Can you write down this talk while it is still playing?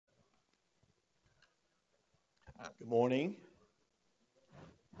Good morning.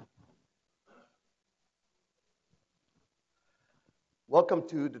 Welcome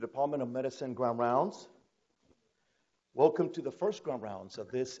to the Department of Medicine Ground Rounds. Welcome to the first Ground Rounds of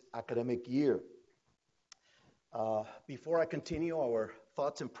this academic year. Before I continue, our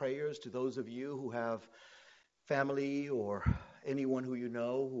thoughts and prayers to those of you who have family or anyone who you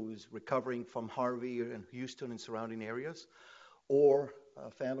know who's recovering from Harvey and Houston and surrounding areas, or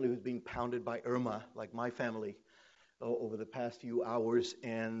a family who's being pounded by Irma, like my family, over the past few hours,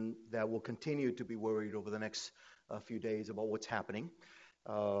 and that will continue to be worried over the next few days about what's happening.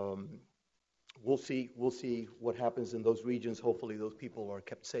 We'll see what happens in those regions. Hopefully those people are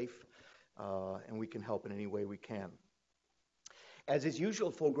kept safe, and we can help in any way we can. As is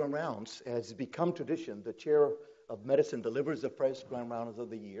usual for Ground Rounds, as has become tradition, the Chair of Medicine delivers the first Ground Rounds of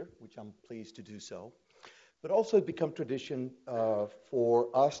the year, which I'm pleased to do so. But also it's become tradition for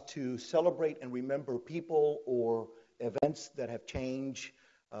us to celebrate and remember people or events that have changed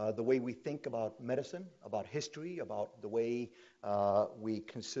the way we think about medicine, about history, about the way we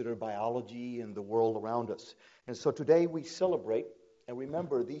consider biology and the world around us. And so today we celebrate and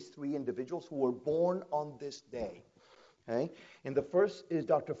remember these three individuals who were born on this day. Okay? And the first is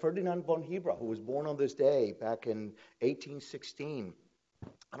Dr. Ferdinand von Hebra, who was born on this day back in 1816.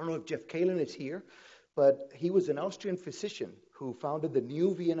 I don't know if Jeff Kalin is here, but he was an Austrian physician who founded the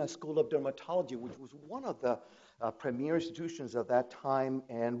New Vienna School of Dermatology, which was one of the premier institutions of that time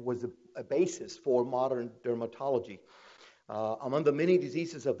and was a basis for modern dermatology. Among the many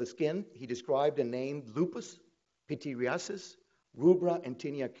diseases of the skin, he described and named lupus, pityriasis, rubra, and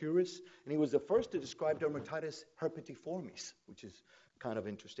tinea curis, and he was the first to describe dermatitis herpetiformis, which is kind of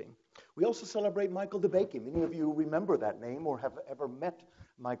interesting. We also celebrate Michael DeBakey. Many of you remember that name or have ever met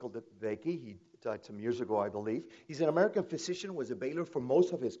Michael DeBakey. He died some years ago, I believe. He's an American physician, was a Baylor for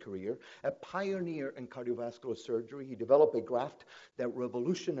most of his career, a pioneer in cardiovascular surgery. He developed a graft that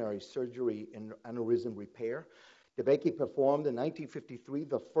revolutionized surgery in aneurysm repair. DeBakey performed in 1953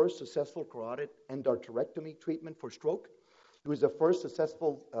 the first successful carotid endarterectomy treatment for stroke. He was the first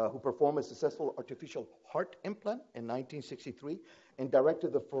who performed a successful artificial heart implant in 1963 and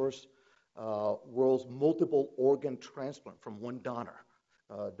directed the first world's multiple organ transplant from one donor,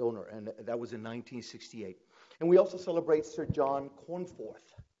 and that was in 1968. And we also celebrate Sir John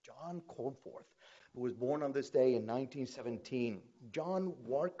Cornforth, who was born on this day in 1917. John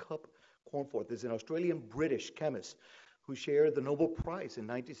Warkup Cornforth is an Australian-British chemist who shared the Nobel Prize in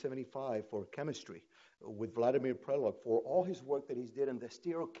 1975 for chemistry with Vladimir Prelog for all his work that he did in the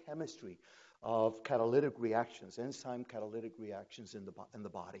stereochemistry of catalytic reactions, enzyme catalytic reactions in the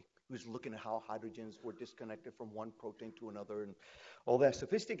body. He was looking at how hydrogens were disconnected from one protein to another and all that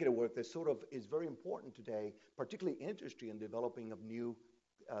sophisticated work that sort of is very important today, particularly in industry and developing of new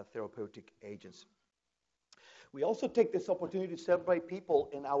therapeutic agents. We also take this opportunity to celebrate people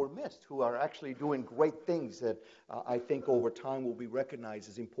in our midst who are actually doing great things that I think over time will be recognized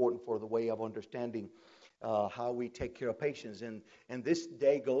as important for the way of understanding how we take care of patients. And this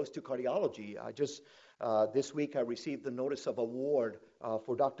day goes to cardiology. This week I received the notice of award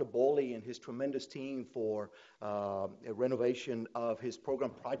for Dr. Boley and his tremendous team for a renovation of his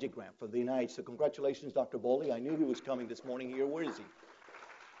program project grant for the United. So congratulations, Dr. Boley. I knew he was coming this morning here. Where is he?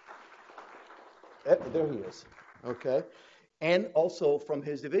 There he is. Okay. And also from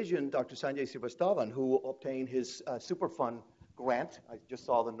his division, Dr. Sanjay Srivastavan, who obtained his Superfund grant. I just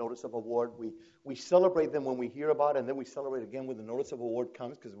saw the notice of award. We celebrate them when we hear about it, and then we celebrate again when the notice of award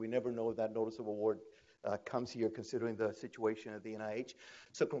comes, because we never know if that notice of award comes here considering the situation at the NIH.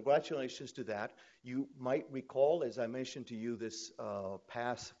 So congratulations to that. You might recall, as I mentioned to you this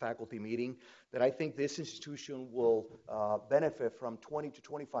past faculty meeting, that I think this institution will benefit from $20 to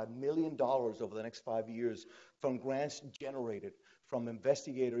 $25 million over the next 5 years from grants generated from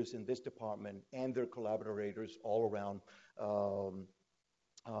investigators in this department and their collaborators all around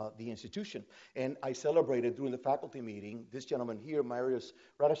the institution. And I celebrated during the faculty meeting this gentleman here, Marius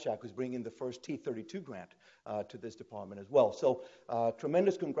Radashak, who's bringing the first T32 grant to this department as well. So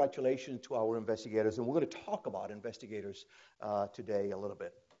tremendous congratulations to our investigators, and we're going to talk about investigators today a little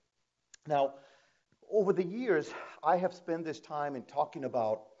bit. Now, over the years, I have spent this time in talking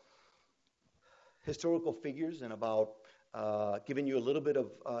about historical figures and about giving you a little bit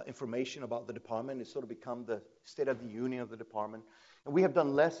of information about the department. It's sort of become the state of the union of the department. And we have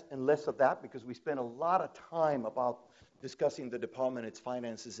done less and less of that because we spend a lot of time about discussing the department, its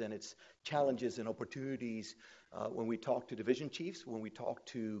finances, and its challenges and opportunities when we talk to division chiefs, when we talk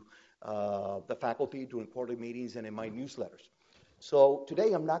to the faculty during quarterly meetings and in my newsletters. So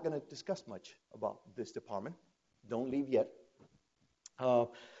today I'm not going to discuss much about this department. Don't leave yet.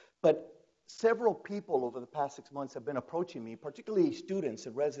 But several people over the past 6 months have been approaching me, particularly students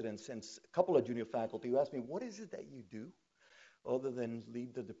and residents and a couple of junior faculty who ask me, what is it that you do other than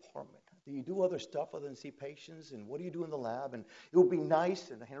lead the department? Do you do other stuff other than see patients? And what do you do in the lab? And it would be nice,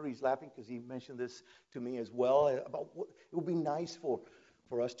 and Henry's laughing because he mentioned this to me as well, about what it would be nice for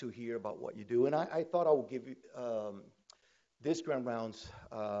us to hear about what you do. And I thought I would give you, this Grand Rounds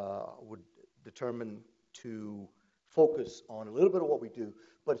would determine to focus on a little bit of what we do,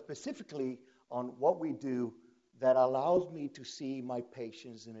 but specifically on what we do that allows me to see my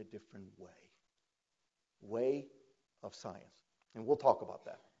patients in a different way of science. And we'll talk about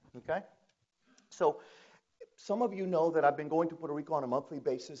that, okay? So some of you know that I've been going to Puerto Rico on a monthly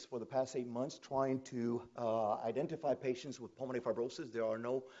basis for the past 8 months trying to identify patients with pulmonary fibrosis. There are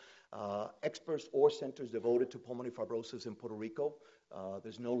no experts or centers devoted to pulmonary fibrosis in Puerto Rico.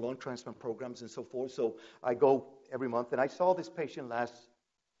 There's no lung transplant programs and so forth. So I go every month, and I saw this patient last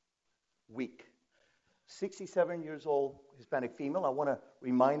week. 67 years old, Hispanic female. I want to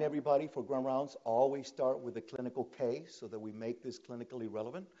remind everybody for Grand Rounds, always start with a clinical case so that we make this clinically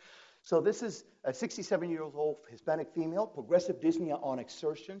relevant. So this is a 67-year-old Hispanic female, progressive dyspnea on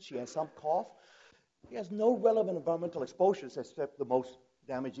exertion. She has some cough. She has no relevant environmental exposures except the most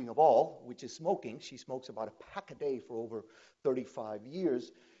damaging of all, which is smoking. She smokes about a pack a day for over 35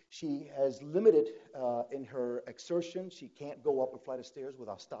 years. She has limited in her exertion. She can't go up a flight of stairs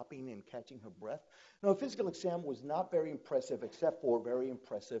without stopping and catching her breath. Now, a physical exam was not very impressive, except for very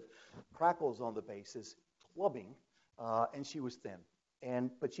impressive crackles on the basis, clubbing, and she was thin.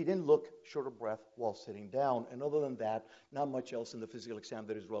 But she didn't look short of breath while sitting down. And other than that, not much else in the physical exam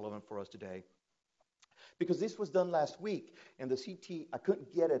that is relevant for us today. Because this was done last week, and the CT, I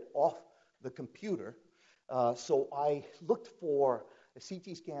couldn't get it off the computer. So I looked for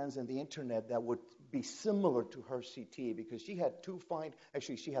CT scans in the internet that would be similar to her CT, because she had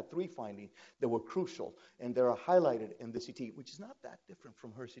she had 3 findings that were crucial, and they're highlighted in the CT, which is not that different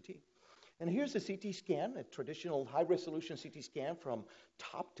from her CT. And here's a CT scan, a traditional high-resolution CT scan from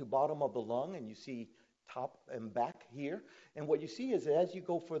top to bottom of the lung, and you see top and back here. And what you see is that as you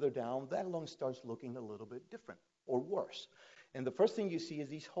go further down, that lung starts looking a little bit different or worse. And the first thing you see is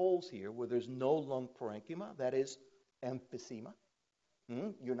these holes here where there's no lung parenchyma, that is emphysema.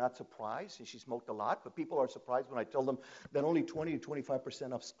 You're not surprised, and she smoked a lot, but people are surprised when I tell them that only 20 to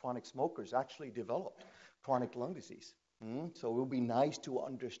 25% of chronic smokers actually developed chronic lung disease. So it would be nice to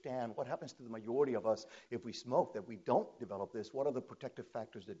understand what happens to the majority of us if we smoke, that we don't develop this. What are the protective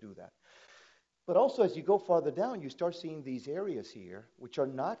factors that do that? But also, as you go farther down, you start seeing these areas here, which are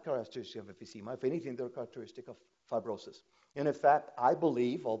not characteristic of emphysema. If anything, they're characteristic of fibrosis. And in fact, I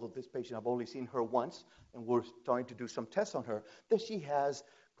believe, although this patient, I've only seen her once, and we're starting to do some tests on her, that she has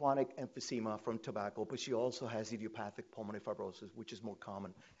chronic emphysema from tobacco, but she also has idiopathic pulmonary fibrosis, which is more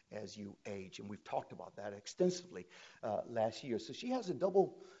common as you age. And we've talked about that extensively last year. So she has a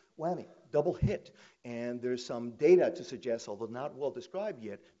double whammy, double hit. And there's some data to suggest, although not well described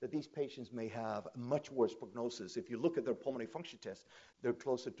yet, that these patients may have much worse prognosis. If you look at their pulmonary function test, they're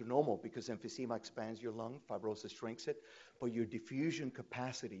closer to normal because emphysema expands your lung, fibrosis shrinks it, but your diffusion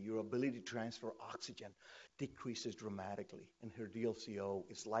capacity, your ability to transfer oxygen, decreases dramatically, and her DLCO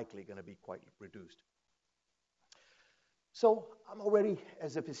is likely going to be quite reduced. So I'm already,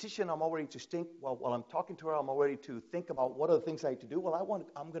 as a physician, I'm already to think, while I'm talking to her, I'm already to think about what are the things I need to do. Well,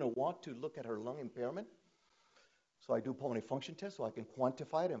 I'm going to want to look at her lung impairment. So I do pulmonary function tests so I can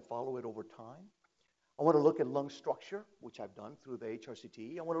quantify it and follow it over time. I want to look at lung structure, which I've done through the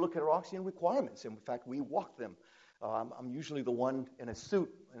HRCT. I want to look at her oxygen requirements. In fact, we walk them. I'm usually the one in a suit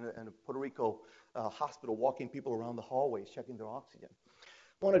in a Puerto Rico hospital walking people around the hallways, checking their oxygen.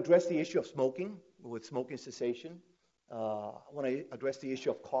 I want to address the issue of smoking with smoking cessation. I want to address the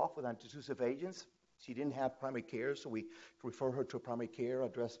issue of cough with antitussive agents. She didn't have primary care, so we refer her to primary care,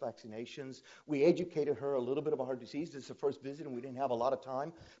 address vaccinations. We educated her a little bit about her disease. This is the first visit, and we didn't have a lot of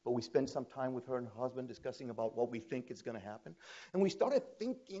time, but we spent some time with her and her husband discussing about what we think is going to happen. And we started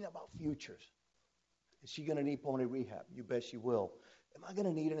thinking about futures. Is she going to need pulmonary rehab? You bet she will. Am I going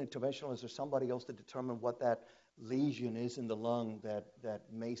to need an interventionalist or somebody else to determine what that lesion is in the lung that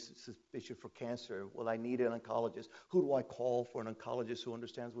may suspicious for cancer? Will I need an oncologist? Who do I call for an oncologist who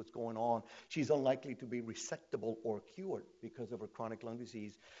understands what's going on? She's unlikely to be resectable or cured because of her chronic lung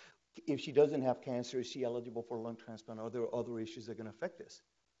disease. If she doesn't have cancer, is she eligible for a lung transplant? Are there other issues that are going to affect this?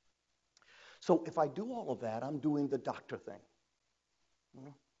 So if I do all of that, I'm doing the doctor thing.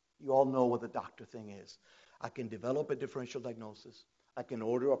 You all know what the doctor thing is. I can develop a differential diagnosis. I can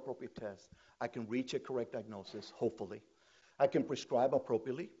order appropriate tests. I can reach a correct diagnosis, hopefully. I can prescribe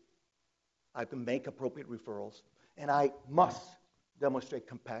appropriately. I can make appropriate referrals. And I must demonstrate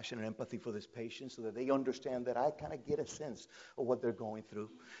compassion and empathy for this patient so that they understand that I kind of get a sense of what they're going through.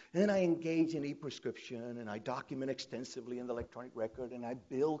 And then I engage in e-prescription, and I document extensively in the electronic record, and I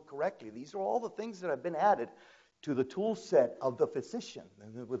bill correctly. These are all the things that have been added to the tool set of the physician.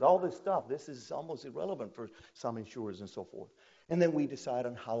 And with all this stuff, this is almost irrelevant for some insurers and so forth. And then we decide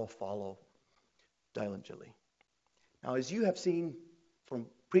on how to follow diligently. Now, as you have seen from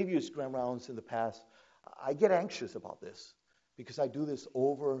previous grand rounds in the past, I get anxious about this because I do this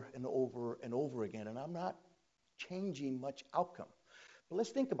over and over and over again, and I'm not changing much outcome. But let's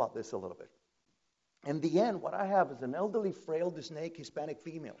think about this a little bit. In the end, what I have is an elderly, frail, dyspneic Hispanic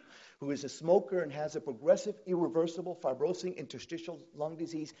female who is a smoker and has a progressive, irreversible fibrosing interstitial lung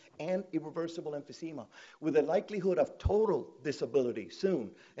disease and irreversible emphysema with a likelihood of total disability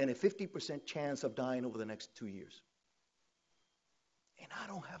soon and a 50% chance of dying over the next 2 years. And I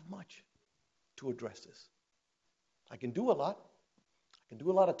don't have much to address this. I can do a lot. I can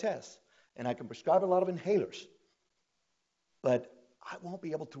do a lot of tests, and I can prescribe a lot of inhalers. But I won't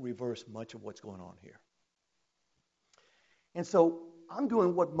be able to reverse much of what's going on here. And so I'm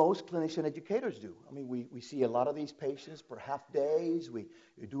doing what most clinician educators do. I mean, we see a lot of these patients per half days. We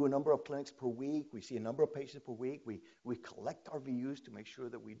do a number of clinics per week. We see a number of patients per week. We collect our views to make sure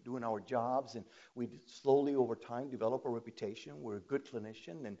that we're doing our jobs, and we slowly over time develop a reputation. We're a good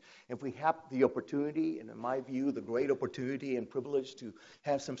clinician, and if we have the opportunity, and in my view, the great opportunity and privilege to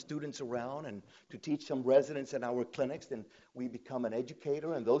have some students around and to teach some residents in our clinics, then we become an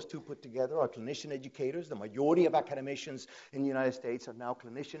educator, and those two put together are clinician educators. The majority of academicians in the United States are now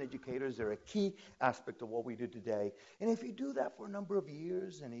clinician educators. They're a key aspect of what we do today. And if you do that for a number of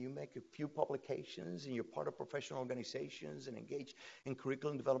years, and you make a few publications, and you're part of professional organizations, and engage in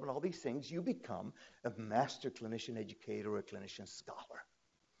curriculum development, all these things, you become a master clinician educator or a clinician scholar.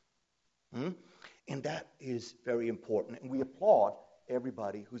 And that is very important. And we applaud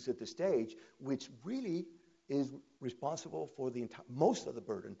everybody who's at the stage, which really is responsible for the most of the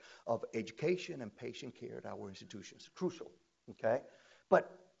burden of education and patient care at our institutions. Crucial, okay? But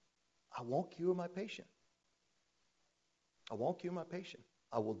I won't cure my patient. I won't cure my patient.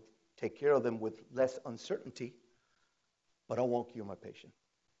 I will take care of them with less uncertainty, but I won't cure my patient.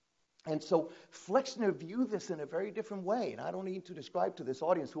 And so Flexner viewed this in a very different way, and I don't need to describe to this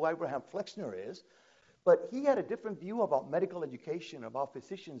audience who Abraham Flexner is, but he had a different view about medical education, about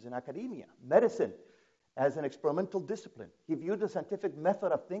physicians in academia, medicine as an experimental discipline. He viewed the scientific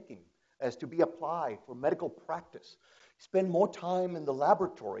method of thinking as to be applied for medical practice. Spend more time in the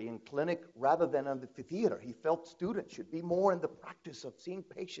laboratory and clinic rather than in the theater. He felt students should be more in the practice of seeing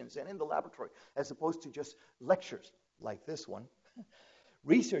patients and in the laboratory as opposed to just lectures like this one.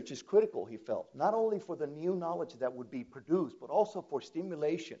 Research is critical, he felt, not only for the new knowledge that would be produced, but also for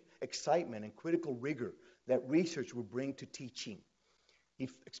stimulation, excitement, and critical rigor that research would bring to teaching. He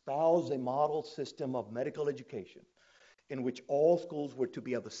espoused a model system of medical education in which all schools were to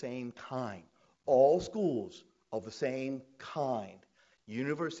be of the same kind. All schools of the same kind,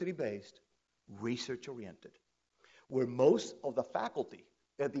 university-based, research-oriented, where most of the faculty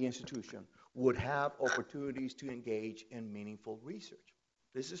at the institution would have opportunities to engage in meaningful research.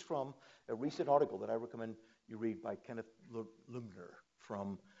 This is from a recent article that I recommend you read by Kenneth Lumner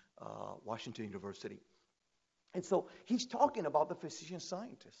from Washington University. And so he's talking about the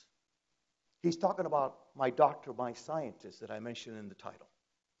physician-scientist. He's talking about my doctor, my scientist that I mentioned in the title.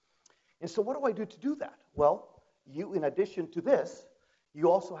 And so what do I do to do that? Well, you, in addition to this, you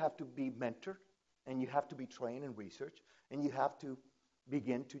also have to be mentored, and you have to be trained in research, and you have to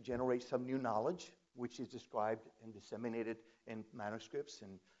begin to generate some new knowledge, which is described and disseminated in manuscripts,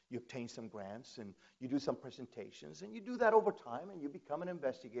 and you obtain some grants, and you do some presentations, and you do that over time, and you become an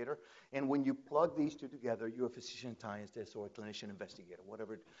investigator. And when you plug these two together, you're a physician scientist or a clinician investigator,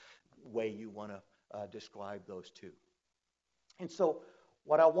 whatever way you want to describe those two. And so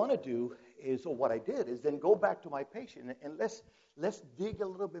what I want to do is, or what I did, is then go back to my patient, and let's dig a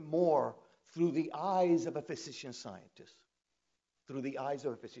little bit more through the eyes of a physician scientist. Through the eyes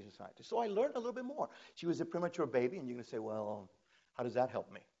of a physician scientist. So I learned a little bit more. She was a premature baby, and you're going to say, well, how does that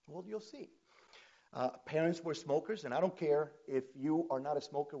help me? Well, you'll see. Parents were smokers, and I don't care if you are not a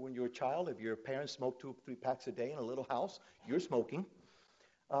smoker when you're a child. If your parents smoke 2 or 3 packs a day in a little house, you're smoking.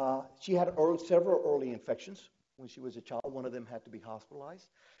 She had several early infections when she was a child. One of them had to be hospitalized.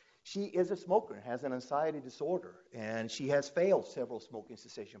 She is a smoker and has an anxiety disorder, and she has failed several smoking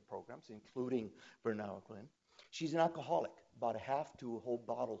cessation programs, including Vernacular. She's an alcoholic, about a half to a whole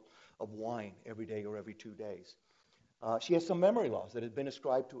bottle of wine every day or every 2 days. She has some memory loss that has been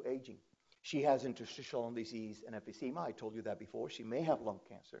ascribed to aging. She has interstitial lung disease and emphysema. I told you that before. She may have lung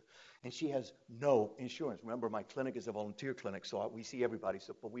cancer, and she has no insurance. Remember, my clinic is a volunteer clinic, so we see everybody,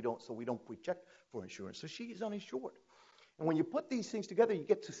 but we don't pre-check for insurance. So she is uninsured. And when you put these things together, you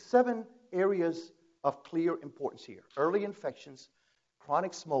get to 7 areas of clear importance here: early infections,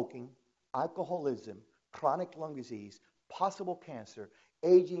 chronic smoking, alcoholism, chronic lung disease, possible cancer,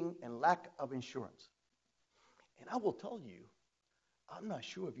 aging, and lack of insurance. And I will tell you, I'm not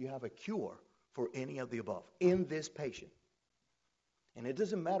sure if you have a cure for any of the above in this patient. And it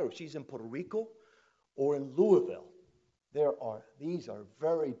doesn't matter if she's in Puerto Rico or in Louisville. These are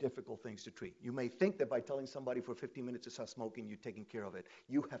very difficult things to treat. You may think that by telling somebody for 15 minutes to stop smoking, you're taking care of it.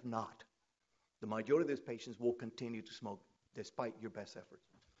 You have not. The majority of these patients will continue to smoke despite your best efforts.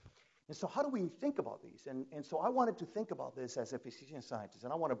 And so how do we think about these? And so I wanted to think about this as a physician scientist,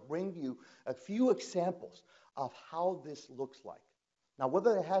 and I want to bring you a few examples of how this looks like. Now,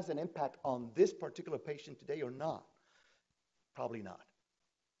 whether it has an impact on this particular patient today or not, probably not.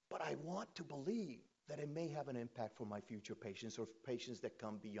 But I want to believe that it may have an impact for my future patients or patients that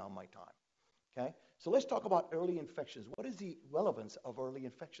come beyond my time. Okay? So let's talk about early infections. What is the relevance of early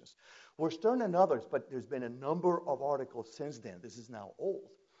infections? Well, Stern and others, but there's been a number of articles since then, this is now old,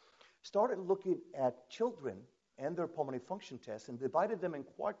 started looking at children and their pulmonary function tests and divided them in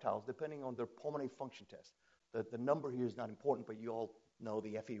quartiles depending on their pulmonary function test. The number here is not important, but you all know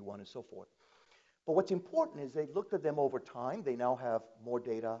the FEV1 and so forth. But what's important is they looked at them over time. They now have more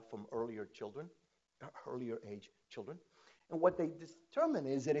data from earlier age children. And what they determine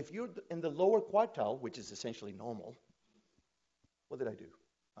is that if you're in the lower quartile, which is essentially normal, what did I do?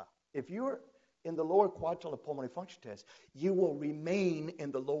 If you're in the lower quartile of pulmonary function test, you will remain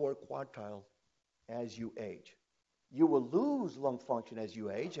in the lower quartile as you age. You will lose lung function as you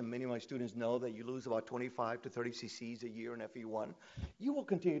age, and many of my students know that you lose about 25 to 30 cc's a year in FE1. You will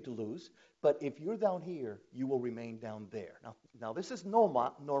continue to lose, but if you're down here, you will remain down there. Now this is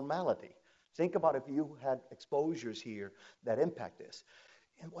normality. Think about if you had exposures here that impact this.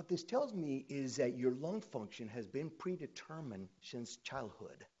 And what this tells me is that your lung function has been predetermined since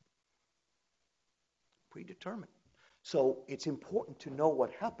childhood. Predetermined. So it's important to know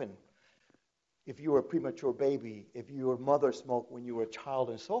what happened if you were a premature baby, if your mother smoked when you were a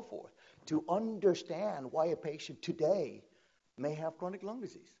child, and so forth, to understand why a patient today may have chronic lung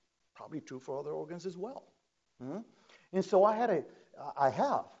disease. Probably true for other organs as well. And so I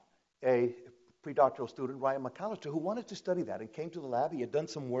have a predoctoral student, Ryan McAllister, who wanted to study that and came to the lab. He had done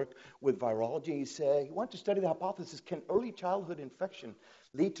some work with virology. He said he wanted to study the hypothesis, can early childhood infection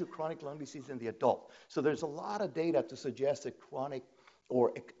lead to chronic lung disease in the adult? So there's a lot of data to suggest that chronic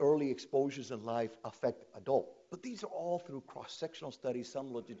or early exposures in life affect adult. But these are all through cross-sectional studies,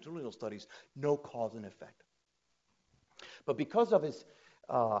 some longitudinal studies, no cause and effect. But because of his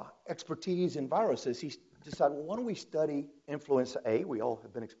expertise in viruses, he decided, well, why don't we study influenza A? We all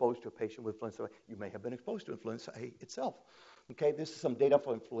have been exposed to a patient with influenza A. You may have been exposed to influenza A itself. Okay, this is some data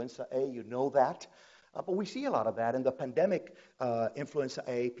for influenza A. You know that. But we see a lot of that. In the pandemic, influenza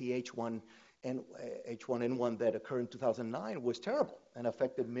A, PH1, and H1N1 that occurred in 2009 was terrible and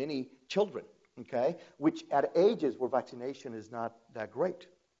affected many children, okay, which at ages where vaccination is not that great,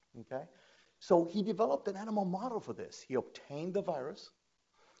 okay? So he developed an animal model for this. He obtained the virus.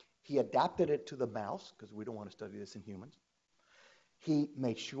 He adapted it to the mouse, because we don't want to study this in humans. He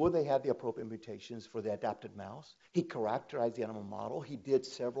made sure they had the appropriate mutations for the adapted mouse. He characterized the animal model. He did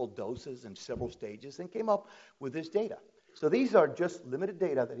several doses and several stages and came up with this data. So these are just limited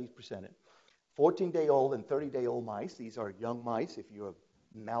data that he's presented. 14-day-old and 30-day-old mice. These are young mice, if you're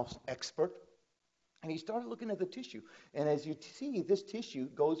a mouse expert. And he started looking at the tissue. And as you see, this tissue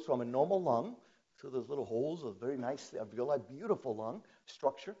goes from a normal lung to those little holes, a very nice alveoli, beautiful lung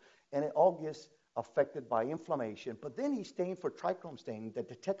structure, and it all gets affected by inflammation. But then he stained for trichrome staining that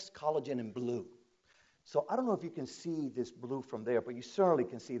detects collagen in blue. So I don't know if you can see this blue from there, but you certainly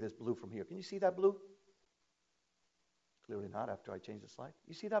can see this blue from here. Can you see that blue? Clearly not after I change the slide.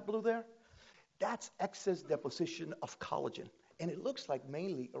 You see that blue there? That's excess deposition of collagen, and it looks like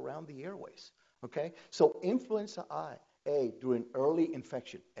mainly around the airways, okay? So influenza A during early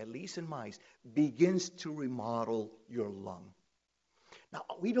infection, at least in mice, begins to remodel your lung. Now,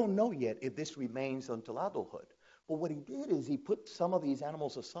 we don't know yet if this remains until adulthood, but what he did is he put some of these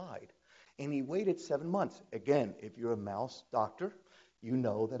animals aside, and he waited 7 months. Again, if you're a mouse doctor, you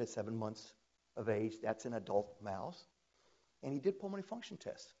know that at 7 months of age, that's an adult mouse, and he did pulmonary function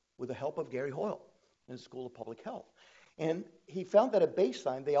tests with the help of Gary Hoyle in the School of Public Health. And he found that at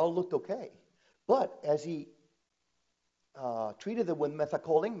baseline, they all looked okay. But as he treated them with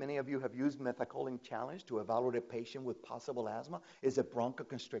methacholine. Many of you have used methacholine challenge to evaluate a patient with possible asthma. Is a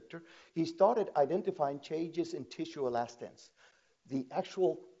bronchoconstrictor. He started identifying changes in tissue elastance. The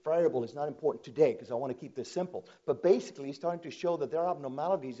actual variable is not important today because I want to keep this simple. But basically, he's starting to show that there are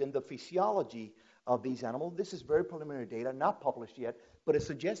abnormalities in the physiology of these animals. This is very preliminary data, not published yet, but it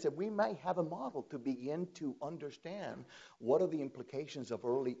suggests that we might have a model to begin to understand what are the implications of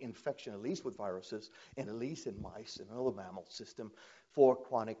early infection, at least with viruses, and at least in mice and other mammal system, for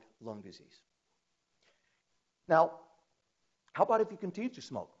chronic lung disease. Now, how about if you continue to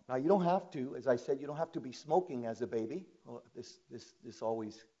smoke? Now, you don't have to, as I said, you don't have to be smoking as a baby. Well, this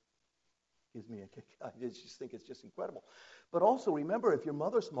always gives me a kick. I just think it's just incredible. But also remember, if your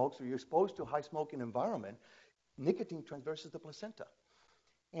mother smokes or you're exposed to a high-smoking environment, nicotine traverses the placenta.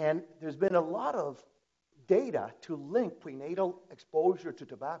 And there's been a lot of data to link prenatal exposure to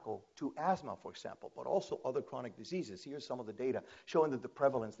tobacco to asthma, for example, but also other chronic diseases. Here's some of the data showing that the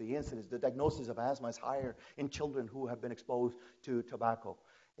prevalence, the incidence, the diagnosis of asthma is higher in children who have been exposed to tobacco.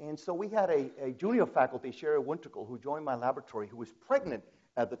 And so we had a junior faculty, Sherry Winterkel, who joined my laboratory, who was pregnant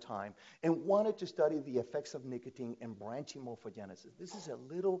at the time and wanted to study the effects of nicotine in branching morphogenesis. This is a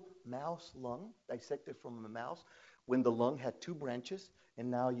little mouse lung dissected from a mouse when the lung had 2 branches,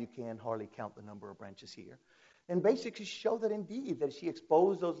 and now you can hardly count the number of branches here. And basically showed that indeed, that she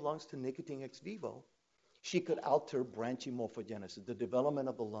exposed those lungs to nicotine ex vivo, she could alter branching morphogenesis. The development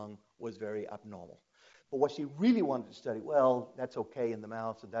of the lung was very abnormal. But what she really wanted to study, well, that's okay in the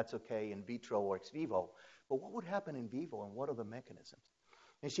mouse, and that's okay in vitro or ex vivo, but what would happen in vivo, and what are the mechanisms?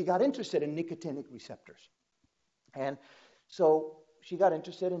 And she got interested in nicotinic receptors. And so she got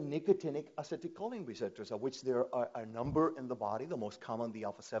interested in nicotinic acetylcholine receptors, of which there are a number in the body, the most common, the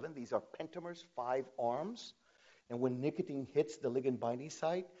alpha 7. These are pentamers, 5 arms. And when nicotine hits the ligand binding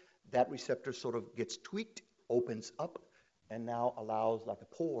site, that receptor sort of gets tweaked, opens up, and now allows, like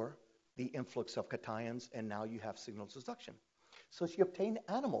a pore, the influx of cations, and now you have signal transduction. So she obtained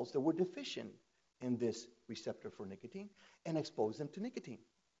animals that were deficient in this receptor for nicotine and exposed them to nicotine.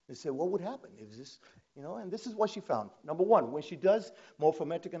 They said, what would happen? Is this, and this is what she found. Number one, when she does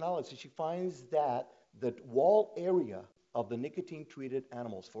morphometric analysis, she finds that the wall area of the nicotine-treated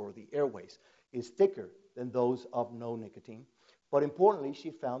animals for the airways is thicker than those of no nicotine. But importantly,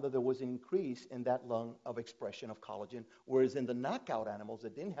 she found that there was an increase in that lung of expression of collagen, whereas in the knockout animals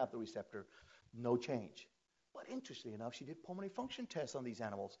that didn't have the receptor, no change. But interestingly enough, she did pulmonary function tests on these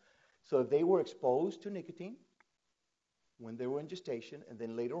animals. So if they were exposed to nicotine when they were in gestation, and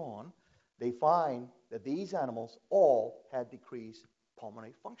then later on, they find that these animals all had decreased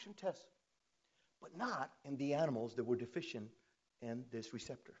pulmonary function tests, but not in the animals that were deficient in this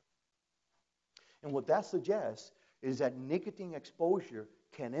receptor. And what that suggests is that nicotine exposure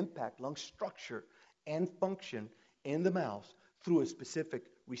can impact lung structure and function in the mouse through a specific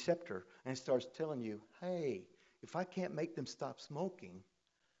receptor, and it starts telling you, hey, if I can't make them stop smoking,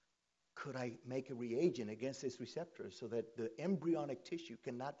 could I make a reagent against this receptor so that the embryonic tissue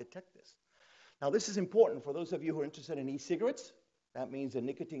cannot detect this? Now, this is important for those of you who are interested in e-cigarettes. That means that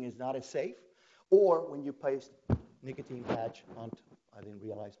nicotine is not as safe. Or when you place nicotine patch on, I didn't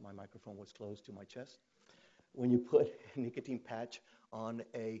realize my microphone was close to my chest. When you put a nicotine patch on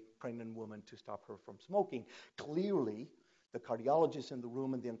a pregnant woman to stop her from smoking, clearly the cardiologist in the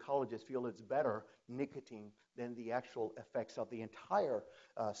room and the oncologist feel it's better nicotine than the actual effects of the entire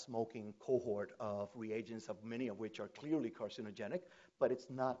smoking cohort of reagents, of many of which are clearly carcinogenic, but it's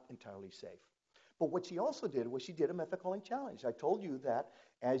not entirely safe. But what she also did was she did a methacholine challenge. I told you that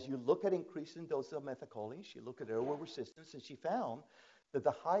as you look at increasing doses of methacholine, she looked at airway resistance, and she found that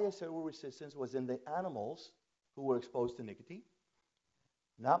the highest airway resistance was in the animals who were exposed to nicotine,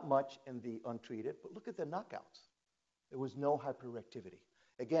 not much in the untreated, but look at the knockouts. There was no hyperreactivity.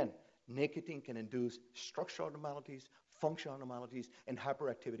 Again, nicotine can induce structural abnormalities, functional abnormalities, and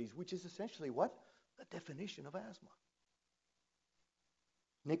hyperactivities, which is essentially what? The definition of asthma.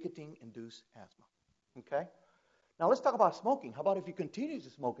 Nicotine-induced asthma. Okay? Now let's talk about smoking. How about if you continue to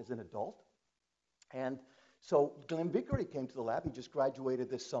smoke as an adult? And so Glenn Vickery came to the lab. He just graduated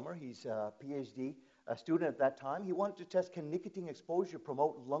this summer. He's a PhD student at that time. He wanted to test, can nicotine exposure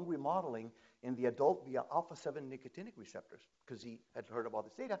promote lung remodeling in the adult via alpha-7 nicotinic receptors, because he had heard about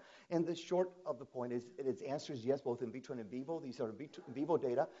this data. And the short of the point is, its answer is yes, both in vitro and in vivo. These are in vivo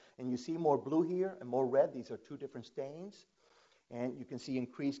data, and you see more blue here and more red. These are 2 different stains. And you can see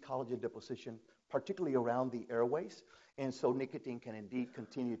increased collagen deposition, particularly around the airways. And so nicotine can indeed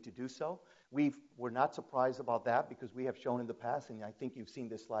continue to do so. We're not surprised about that because we have shown in the past, and I think you've seen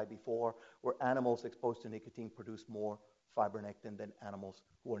this slide before, where animals exposed to nicotine produce more fibronectin than animals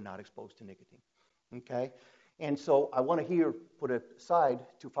who are not exposed to nicotine. Okay? And so I want to here put it aside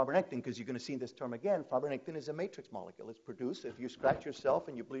to fibronectin, because you're going to see this term again. Fibronectin is a matrix molecule. It's produced. If you scratch yourself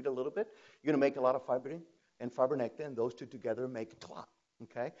and you bleed a little bit, you're going to make a lot of fibrin and fibronectin. Those two together make a clot.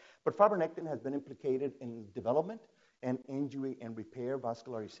 Okay? But fibronectin has been implicated in development and injury and repair,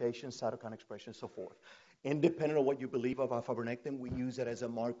 vascularization, cytokine expression, and so forth. Independent of what you believe about fibronectin, we use it as a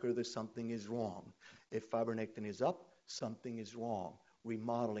marker that something is wrong. If fibronectin is up, something is wrong.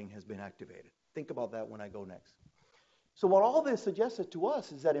 Remodeling has been activated. Think about that when I go next. So what all this suggested to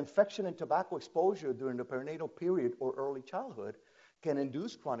us is that infection and tobacco exposure during the perinatal period or early childhood can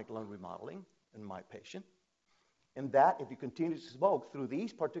induce chronic lung remodeling in my patient. And that, if you continue to smoke through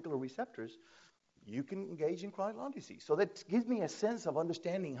these particular receptors, you can engage in chronic lung disease. So that gives me a sense of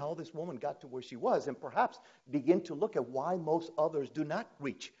understanding how this woman got to where she was, and perhaps begin to look at why most others do not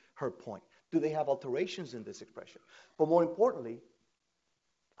reach her point. Do they have alterations in this expression? But more importantly,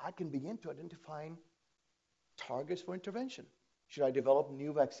 I can begin to identify targets for intervention. Should I develop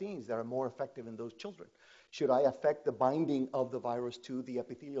new vaccines that are more effective in those children? Should I affect the binding of the virus to the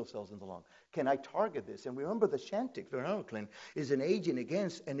epithelial cells in the lung? Can I target this? And remember, the Chantix, varenicline, is an agent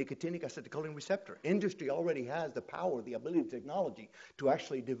against a nicotinic acetylcholine receptor. Industry already has the power, the ability, the technology to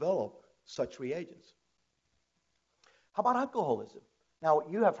actually develop such reagents. How about alcoholism? Now,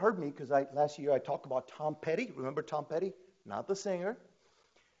 you have heard me, because last year I talked about Tom Petty. Remember Tom Petty? Not the singer.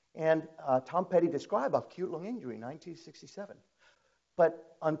 And Tom Petty described acute lung injury in 1967.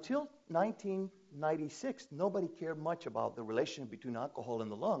 But until 1996, nobody cared much about the relation between alcohol and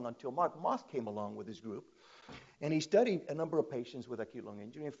the lung until Mark Moss came along with his group. And he studied a number of patients with acute lung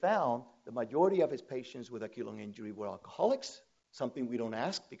injury and found the majority of his patients with acute lung injury were alcoholics, something we don't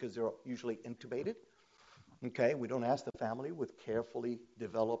ask because they're usually intubated. Okay, we don't ask the family with carefully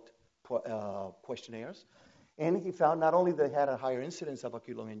developed questionnaires. And he found not only they had a higher incidence of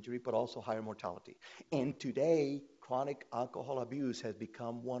acute lung injury, but also higher mortality. And today, chronic alcohol abuse has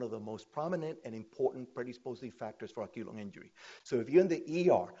become one of the most prominent and important predisposing factors for acute lung injury. So if you're in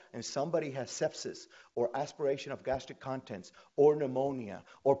the ER and somebody has sepsis or aspiration of gastric contents or pneumonia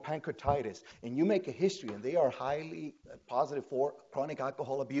or pancreatitis, and you make a history and they are highly positive for chronic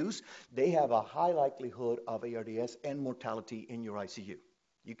alcohol abuse, they have a high likelihood of ARDS and mortality in your ICU.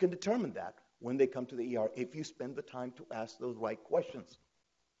 You can determine that when they come to the ER if you spend the time to ask those right questions.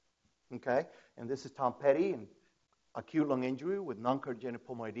 Okay? And this is Tom Petty and acute lung injury with non-cardiogenic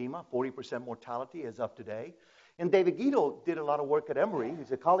pulmonary edema, 40% mortality as of today. And David Guido did a lot of work at Emory.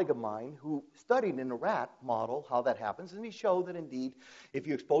 He's a colleague of mine who studied in a rat model how that happens. And he showed that indeed, if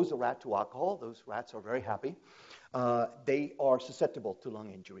you expose a rat to alcohol, those rats are very happy. They are susceptible to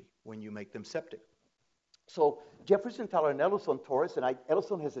lung injury when you make them septic. So Jefferson Tyler and Edelson Torres, and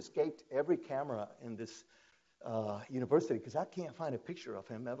Edelson has escaped every camera in this university because I can't find a picture of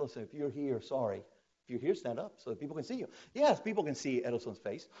him. Edelson, if you're here, sorry. If you're here, stand up so that people can see you. Yes, people can see Edelson's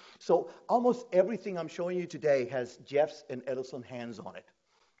face. So almost everything I'm showing you today has Jeff's and Edelson hands on it.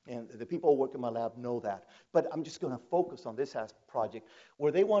 And the people who work in my lab know that. But I'm just going to focus on this project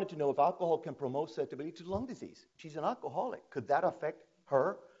where they wanted to know if alcohol can promote susceptibility to lung disease. She's an alcoholic. Could that affect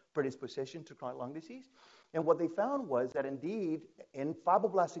her predisposition to chronic lung disease? And what they found was that indeed, in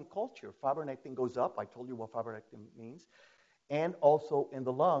fibroblastic culture, fibronectin goes up. I told you what fibronectin means. And also in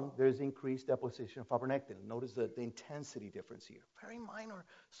the lung, there's increased deposition of fibronectin. Notice the intensity difference here. Very minor,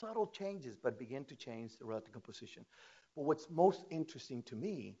 subtle changes, but begin to change the relative composition. But what's most interesting to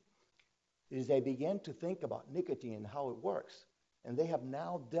me is they began to think about nicotine and how it works. And they have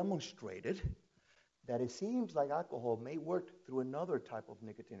now demonstrated that it seems like alcohol may work through another type of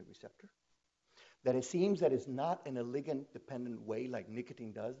nicotinic receptor. That it seems that it's not in a ligand-dependent way like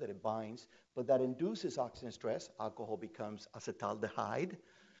nicotine does, that it binds, but that induces oxygen stress. Alcohol becomes acetaldehyde.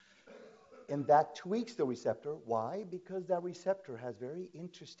 And that tweaks the receptor. Why? Because that receptor has very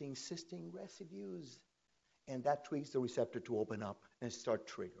interesting cysteine residues. And that tweaks the receptor to open up and start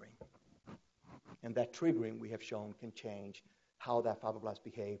triggering. And that triggering, we have shown, can change how that fibroblasts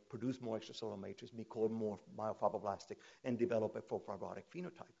behave, produce more extracellular matrix, become more myofibroblastic, and develop a fibrotic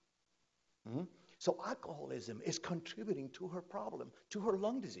phenotype. Mm-hmm. So alcoholism is contributing to her problem, to her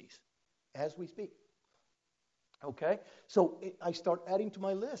lung disease, as we speak. Okay? So I start adding to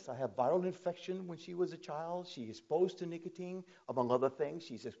my list. I have viral infection when she was a child. She's exposed to nicotine, among other things.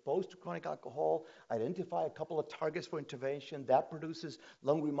 She's exposed to chronic alcohol. Identify a couple of targets for intervention. That produces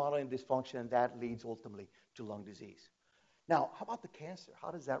lung remodeling dysfunction, and that leads ultimately to lung disease. Now, how about the cancer?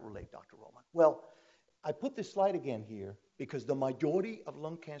 How does that relate, Dr. Roman? Well, I put this slide again here because the majority of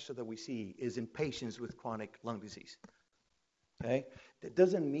lung cancer that we see is in patients with chronic lung disease. Okay? That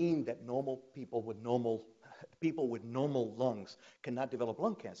doesn't mean that normal people with normal people with normal lungs cannot develop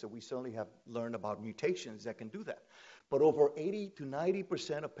lung cancer. We certainly have learned about mutations that can do that. But over 80 to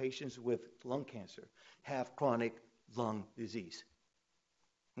 90% of patients with lung cancer have chronic lung disease.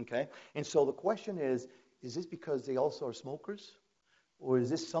 Okay? And so the question is this because they also are smokers? Or is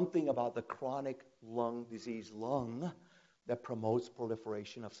this something about the chronic lung disease lung that promotes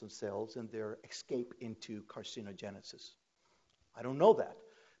proliferation of some cells and their escape into carcinogenesis? I don't know that.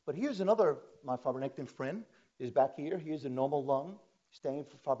 But here's another, my fibronectin friend is back here. Here's a normal lung staining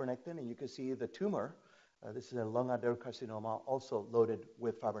for fibronectin, and you can see the tumor. This is a lung adenocarcinoma, also loaded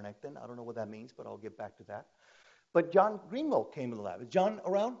with fibronectin. I don't know what that means, but I'll get back to that. But John Greenwell came to the lab. Is John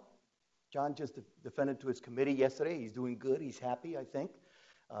around? John just defended to his committee yesterday. He's doing good. He's happy, I think.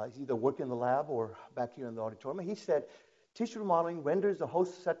 He's either working in the lab or back here in the auditorium. He said, tissue remodeling renders the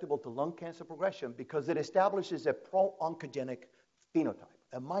host susceptible to lung cancer progression because it establishes a pro-oncogenic phenotype,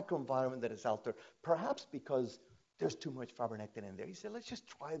 a microenvironment that is altered, perhaps because there's too much fibronectin in there. He said, let's just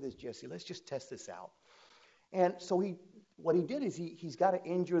try this, Jesse. Let's just test this out. And so what he did is he's got to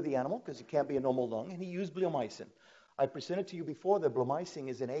injure the animal because it can't be a normal lung, and he used bleomycin. I presented to you before that bleomycin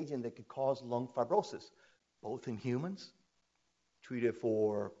is an agent that can cause lung fibrosis, both in humans, treated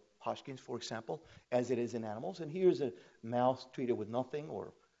for Hodgkin's, for example, as it is in animals. And here's a mouse treated with nothing,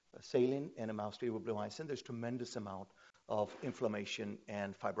 or a saline, and a mouse treated with bleomycin. There's tremendous amount of inflammation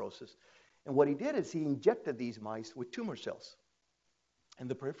and fibrosis. And what he did is he injected these mice with tumor cells in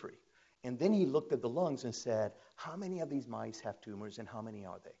the periphery. And then he looked at the lungs and said, how many of these mice have tumors and how many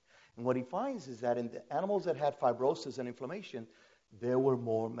are they? And what he finds is that in the animals that had fibrosis and inflammation, there were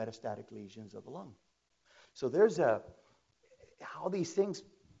more metastatic lesions of the lung. So there's how these things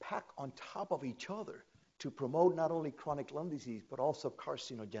pack on top of each other to promote not only chronic lung disease, but also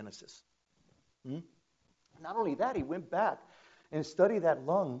carcinogenesis. Not only that, he went back and studied that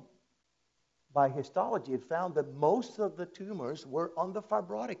lung by histology and found that most of the tumors were on the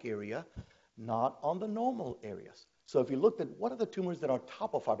fibrotic area, not on the normal areas. So if you looked at what are the tumors that are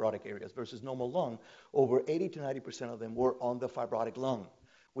top of fibrotic areas versus normal lung, over 80 to 90% of them were on the fibrotic lung,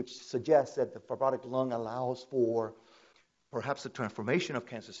 which suggests that the fibrotic lung allows for perhaps the transformation of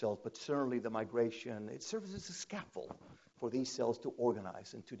cancer cells, but certainly the migration. It serves as a scaffold for these cells to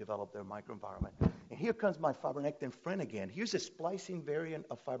organize and to develop their microenvironment. And here comes my fibronectin friend again. Here's a splicing variant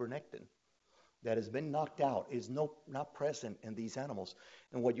of fibronectin that has been knocked out, is not present in these animals.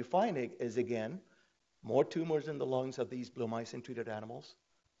 And what you find is, again, more tumors in the lungs of these bleomycin-treated animals,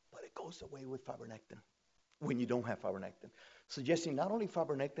 but it goes away with fibronectin when you don't have fibronectin, suggesting not only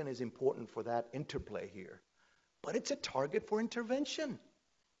fibronectin is important for that interplay here, but it's a target for intervention.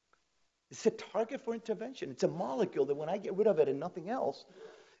 It's a target for intervention. It's a molecule that when I get rid of it and nothing else,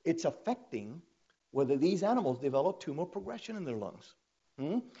 it's affecting whether these animals develop tumor progression in their lungs.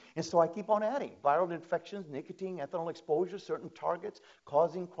 And so I keep on adding viral infections, nicotine, ethanol exposure, certain targets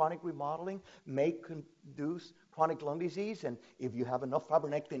causing chronic remodeling may induce chronic lung disease. And if you have enough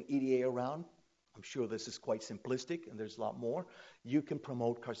fibronectin EDA around, I'm sure this is quite simplistic and there's a lot more, you can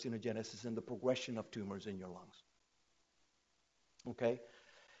promote carcinogenesis and the progression of tumors in your lungs. Okay?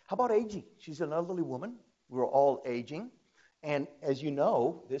 How about aging? She's an elderly woman. We're all aging. And as you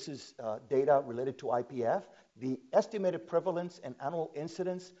know, this is data related to IPF. The estimated prevalence and annual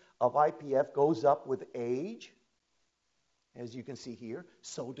incidence of IPF goes up with age, as you can see here.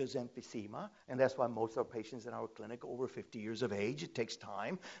 So does emphysema, and that's why most of our patients in our clinic are over 50 years of age. It takes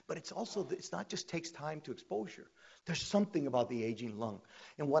time, but it's not just takes time to exposure. There's something about the aging lung.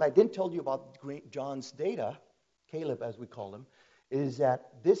 And what I didn't tell you about John's data, Caleb as we call him, is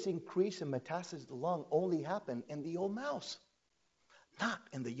that this increase in metastasis of the lung only happened in the old mouse, not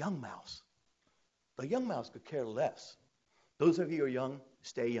in the young mouse. The young mouse could care less. Those of you who are young,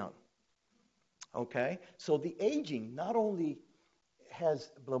 stay young. Okay? So the aging not only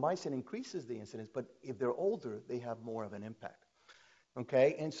has bleomycin increases the incidence, but if they're older, they have more of an impact.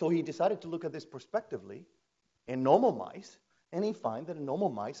 Okay? And so he decided to look at this prospectively in normal mice, and he found that in normal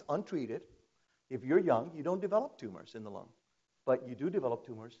mice, untreated, if you're young, you don't develop tumors in the lung, but you do develop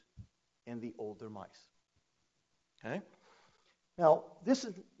tumors in the older mice. Okay? Now,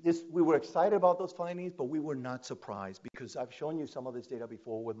 we were excited about those findings, but we were not surprised because I've shown you some of this data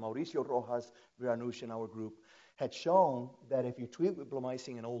before with Mauricio Rojas Viranush in our group had shown that if you treat with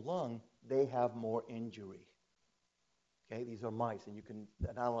bleomycin in old lung, they have more injury. Okay, these are mice, and you can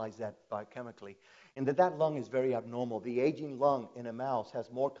analyze that biochemically. And that lung is very abnormal. The aging lung in a mouse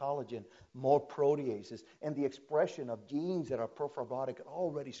has more collagen, more proteases, and the expression of genes that are profibrotic are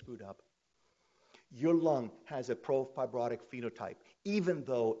already screwed up. Your lung has a profibrotic phenotype. Even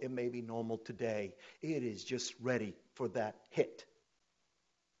though it may be normal today, it is just ready for that hit.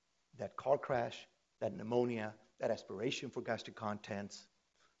 That car crash, that pneumonia, that aspiration for gastric contents,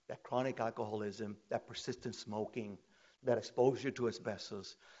 that chronic alcoholism, that persistent smoking, that exposure to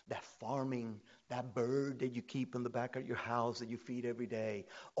asbestos, that farming, that bird that you keep in the back of your house that you feed every day.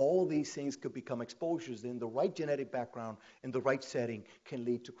 All these things could become exposures in the right genetic background, in the right setting, can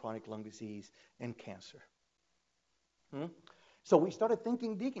lead to chronic lung disease and cancer. So we started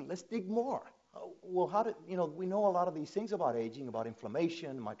digging. Let's dig more. Well, we know a lot of these things about aging, about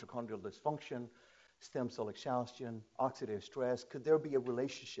inflammation, mitochondrial dysfunction, stem cell exhaustion, oxidative stress. Could there be a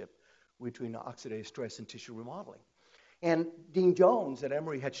relationship between oxidative stress and tissue remodeling? And Dean Jones at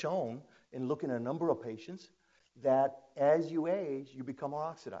Emory had shown, in looking at a number of patients, that as you age, you become more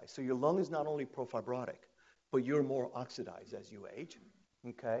oxidized. So your lung is not only profibrotic, but you're more oxidized as you age.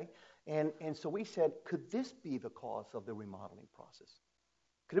 Okay? And so we said, could this be the cause of the remodeling process?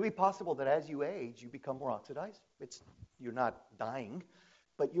 Could it be possible that as you age, you become more oxidized? You're not dying,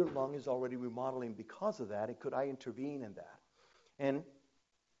 but your lung is already remodeling because of that, and could I intervene in that? And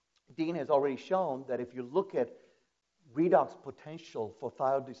Dean has already shown that if you look at redox potential for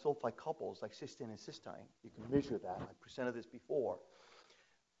thiodesulfide couples like cysteine and cysteine, you can measure that. I presented this before.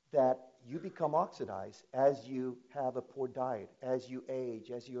 That you become oxidized as you have a poor diet, as you age,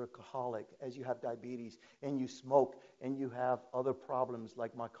 as you're alcoholic, as you have diabetes, and you smoke, and you have other problems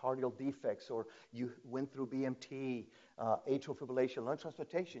like myocardial defects, or you went through BMT, atrial fibrillation, lung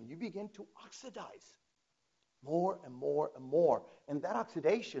transplantation. You begin to oxidize more and more and more. And that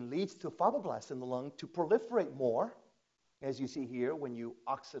oxidation leads to fibroblasts in the lung to proliferate more, as you see here when you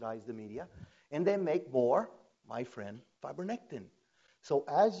oxidize the media, and then make more, my friend, fibronectin. So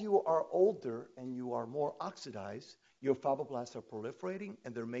as you are older and you are more oxidized, your fibroblasts are proliferating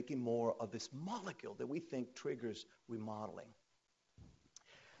and they're making more of this molecule that we think triggers remodeling.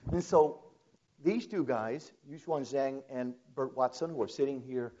 And so these two guys, Yushuan Zhang and Bert Watson, who are sitting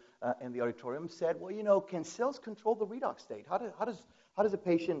here in the auditorium, said, well, can cells control the redox state? How does a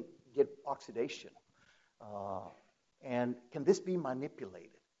patient get oxidation? And can this be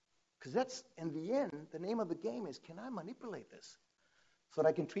manipulated? Because that's, in the end, the name of the game is, can I manipulate this so that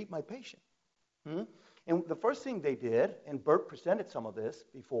I can treat my patient? And the first thing they did, and Bert presented some of this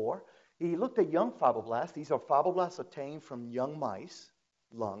before, he looked at young fibroblasts. These are fibroblasts obtained from young mice,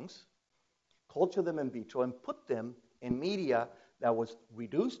 lungs, cultured them in vitro, and put them in media that was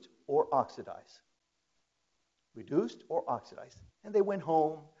reduced or oxidized. Reduced or oxidized. And they went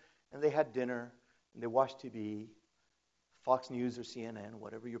home, and they had dinner, and they watched TV, Fox News or CNN,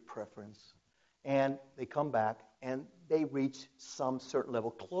 whatever your preference, and they come back, and they reach some certain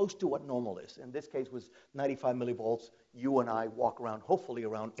level close to what normal is. In this case was 95 millivolts. You and I walk around, hopefully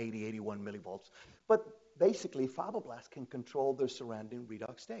around 80, 81 millivolts. But basically, fibroblasts can control their surrounding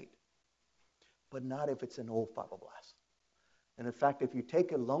redox state, but not if it's an old fibroblast. And in fact, if you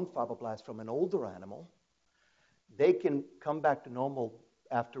take a lung fibroblast from an older animal, they can come back to normal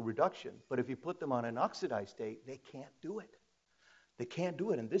after reduction. But if you put them on an oxidized state, they can't do it. They can't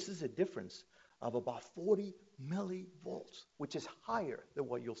do it. And this is a difference of about 40 millivolts, which is higher than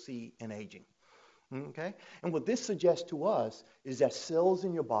what you'll see in aging. Okay? And what this suggests to us is that cells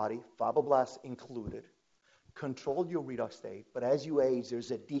in your body, fibroblasts included, control your redox state, but as you age,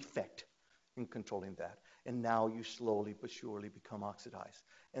 there's a defect in controlling that. And now you slowly but surely become oxidized.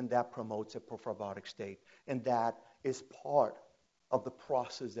 And that promotes a profibrotic state. And that is part of the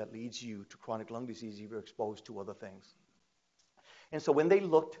process that leads you to chronic lung disease if you're exposed to other things. And so when they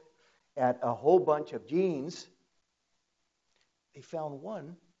looked at a whole bunch of genes, they found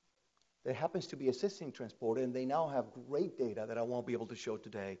one that happens to be a cysteine transporter, and they now have great data that I won't be able to show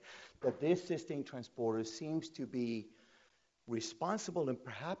today, that this cysteine transporter seems to be responsible and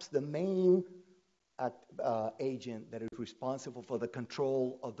perhaps the main agent that is responsible for the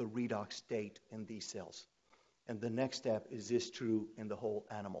control of the redox state in these cells. And the next step, is this true in the whole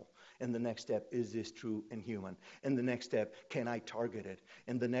animal? And the next step, is this true in human? And the next step, can I target it?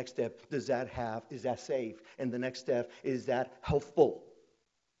 And the next step, is that safe? And the next step, is that helpful?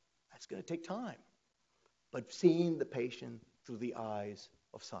 That's going to take time. But seeing the patient through the eyes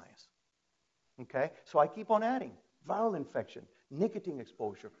of science. Okay? So I keep on adding. Viral infection, nicotine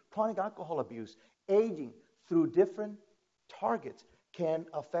exposure, chronic alcohol abuse, aging through different targets can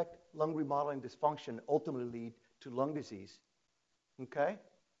affect lung remodeling dysfunction, ultimately lead to lung disease. Okay?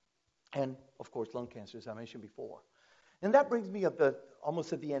 And, of course, lung cancer, as I mentioned before. And that brings me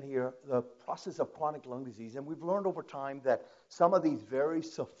almost at the end here, the process of chronic lung disease. And we've learned over time that some of these very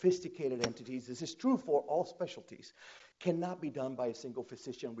sophisticated entities, this is true for all specialties, cannot be done by a single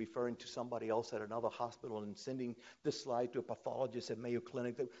physician referring to somebody else at another hospital and sending the slide to a pathologist at Mayo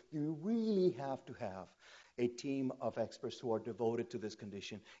Clinic. You really have to have a team of experts who are devoted to this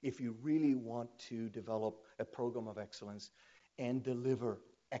condition if you really want to develop a program of excellence and deliver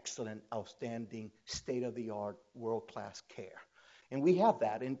excellent, outstanding, state-of-the-art, world-class care. And we have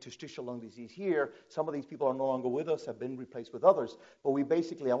that in interstitial lung disease here. Some of these people are no longer with us, have been replaced with others. But I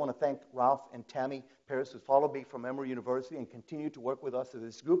want to thank Ralph and Tammy Paris, who followed me from Emory University and continue to work with us in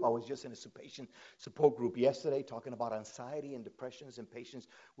this group. I was just in a patient support group yesterday talking about anxiety and depressions in patients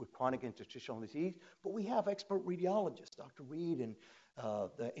with chronic interstitial lung disease. But we have expert radiologists, Dr. Reed and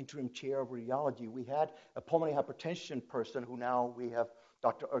the interim chair of radiology. We had a pulmonary hypertension person who now we have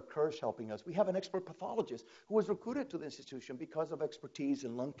Dr. Kirsch helping us. We have an expert pathologist who was recruited to the institution because of expertise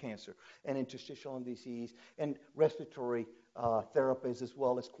in lung cancer and interstitial lung disease and respiratory therapists as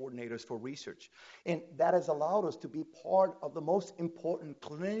well as coordinators for research. And that has allowed us to be part of the most important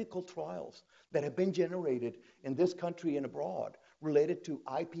clinical trials that have been generated in this country and abroad related to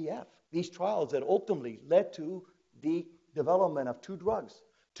IPF. These trials that ultimately led to the development of two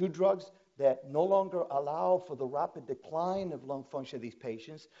drugs that no longer allow for the rapid decline of lung function of these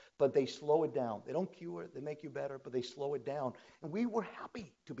patients, but they slow it down. They don't cure it, they make you better, but they slow it down. And we were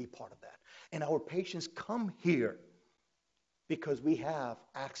happy to be part of that. And our patients come here because we have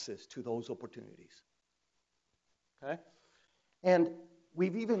access to those opportunities. Okay? And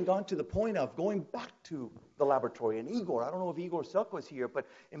we've even gone to the point of going back to the laboratory. And Igor, I don't know if Igor Selk was here, but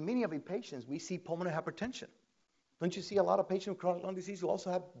in many of the patients, we see pulmonary hypertension. Don't you see a lot of patients with chronic lung disease who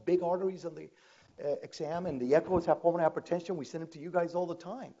also have big arteries on the exam, and the echoes have pulmonary hypertension? We send them to you guys all the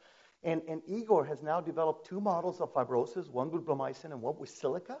time. And Igor has now developed two models of fibrosis, one with bleomycin and one with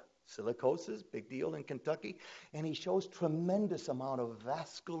silicosis, big deal in Kentucky. And he shows tremendous amount of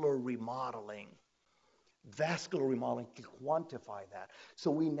vascular remodeling to quantify that.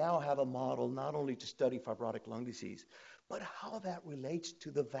 So we now have a model not only to study fibrotic lung disease, but how that relates to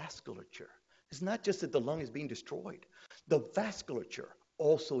the vasculature. It's not just that the lung is being destroyed. The vasculature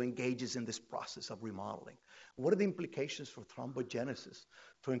also engages in this process of remodeling. What are the implications for thrombogenesis,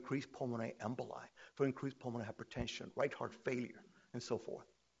 for increased pulmonary emboli, for increased pulmonary hypertension, right heart failure, and so forth?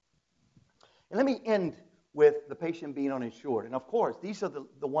 And let me end with the patient being uninsured. And of course, these are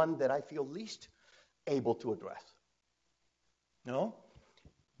the one that I feel least able to address. No?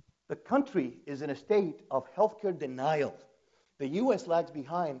 The country is in a state of healthcare denial. The U.S. lags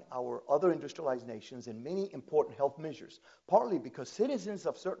behind our other industrialized nations in many important health measures, partly because citizens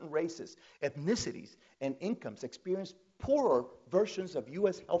of certain races, ethnicities, and incomes experience poorer versions of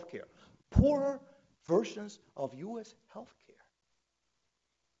U.S. healthcare. Poorer versions of U.S. healthcare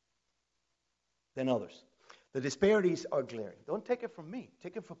than others. The disparities are glaring. Don't take it from me.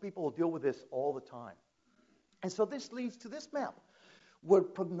 Take it from people who deal with this all the time. And so this leads to this map, where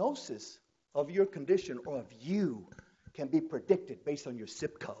prognosis of your condition or of you can be predicted based on your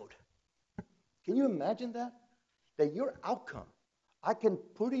zip code. Can you imagine that? That your outcome, I can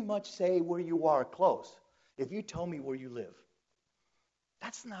pretty much say where you are close if you tell me where you live.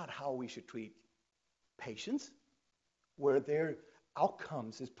 That's not how we should treat patients, where their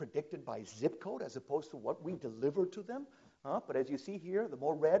outcomes is predicted by zip code as opposed to what we deliver to them. But as you see here, the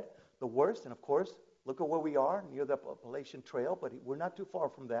more red, the worse. And of course, look at where we are near the Appalachian Trail, but we're not too far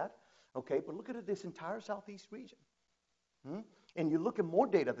from that. Okay, but look at this entire southeast region. And you look at more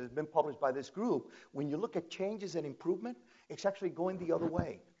data that's been published by this group. When you look at changes and improvement, it's actually going the other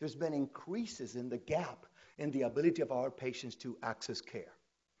way. There's been increases in the gap in the ability of our patients to access care.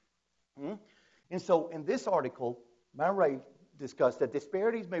 And so in this article, Man discussed that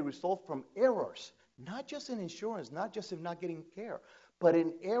disparities may result from errors, not just in insurance, not just in not getting care, but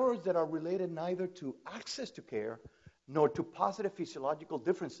in errors that are related neither to access to care nor to positive physiological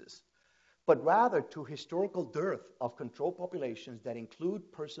differences, but rather to historical dearth of control populations that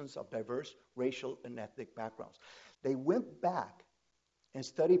include persons of diverse racial and ethnic backgrounds. They went back and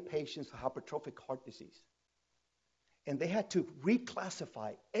studied patients with hypertrophic heart disease. And they had to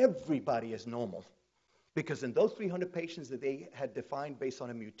reclassify everybody as normal, because in those 300 patients that they had defined based on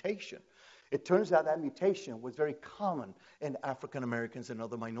a mutation, it turns out that mutation was very common in African Americans and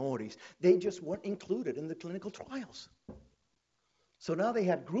other minorities. They just weren't included in the clinical trials. So now they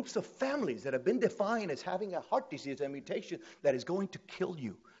had groups of families that have been defined as having a heart disease and mutation that is going to kill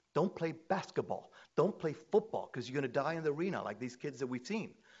you. Don't play basketball. Don't play football because you're going to die in the arena like these kids that we've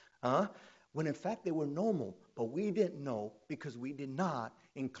seen. When in fact they were normal, but we didn't know because we did not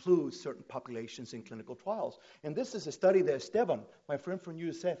include certain populations in clinical trials. And this is a study that Esteban, my friend from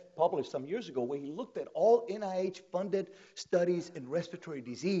USF, published some years ago, where he looked at all NIH-funded studies in respiratory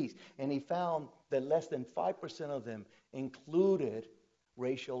disease, and he found that less than 5% of them included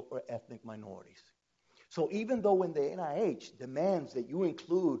racial or ethnic minorities. So even though when the NIH demands that you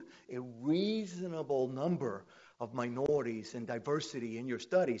include a reasonable number of minorities and diversity in your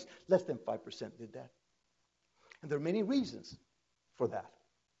studies, less than 5% did that. And there are many reasons for that.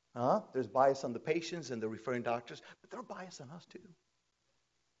 There's bias on the patients and the referring doctors, but there are bias on us too.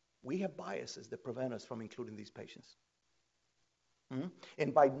 We have biases that prevent us from including these patients.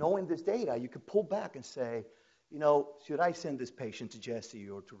 And by knowing this data, you can pull back and say, should I send this patient to Jesse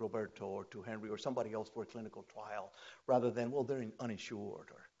or to Roberto or to Henry or somebody else for a clinical trial rather than, well, they're uninsured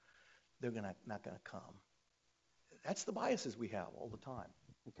or they're not going to come. That's the biases we have all the time.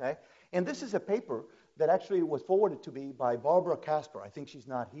 Okay? And this is a paper that actually was forwarded to me by Barbara Casper. I think she's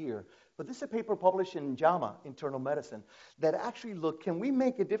not here. But this is a paper published in JAMA, Internal Medicine, that actually looked, can we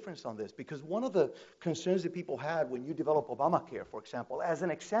make a difference on this? Because one of the concerns that people had when you develop Obamacare, for example, as an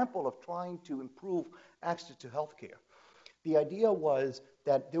example of trying to improve access to health care, the idea was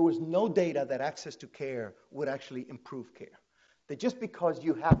that there was no data that access to care would actually improve care. That just because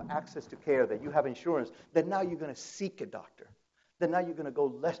you have access to care, that you have insurance, that now you're going to seek a doctor. That now you're going to go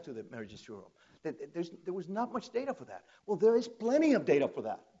less to the emergency room. There was not much data for that. Well, there is plenty of data for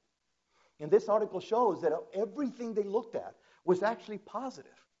that. And this article shows that everything they looked at was actually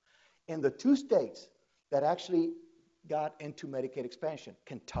positive. And the two states that actually got into Medicaid expansion,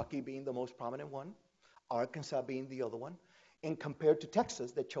 Kentucky being the most prominent one, Arkansas being the other one, and compared to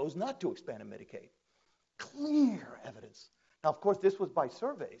Texas that chose not to expand in Medicaid. Clear evidence. Now, of course, this was by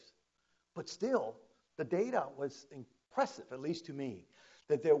surveys, but still, the data was impressive, at least to me,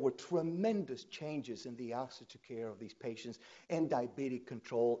 that there were tremendous changes in the access to care of these patients and diabetic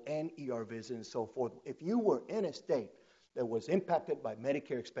control and ER visits and so forth. If you were in a state that was impacted by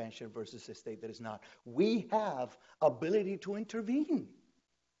Medicare expansion versus a state that is not, we have ability to intervene.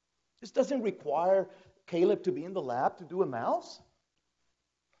 This doesn't require Caleb to be in the lab to do a mouse.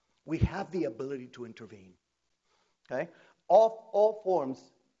 We have the ability to intervene. Okay? All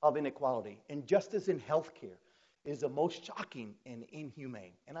forms of inequality, injustice in healthcare, is the most shocking and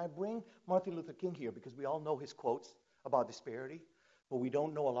inhumane. And I bring Martin Luther King here because we all know his quotes about disparity, but we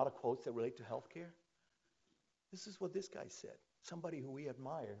don't know a lot of quotes that relate to healthcare. This is what this guy said. Somebody who we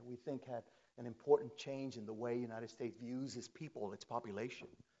admire, we think had an important change in the way the United States views its people, its population.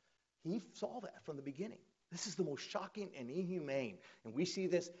 He saw that from the beginning. This is the most shocking and inhumane. And we see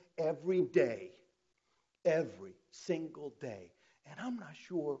this every day, every single day. And I'm not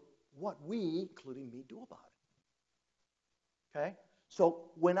sure what we, including me, do about it. Okay?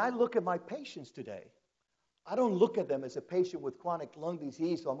 So when I look at my patients today, I don't look at them as a patient with chronic lung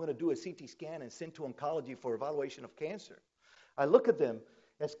disease, so I'm going to do a CT scan and send to oncology for evaluation of cancer. I look at them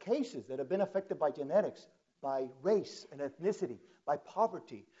as cases that have been affected by genetics, by race and ethnicity, by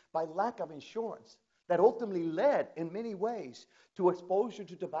poverty, by lack of insurance, that ultimately led, in many ways, to exposure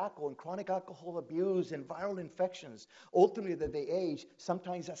to tobacco and chronic alcohol abuse and viral infections. Ultimately, that they age,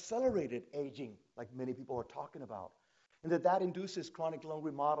 sometimes accelerated aging, like many people are talking about. And that induces chronic lung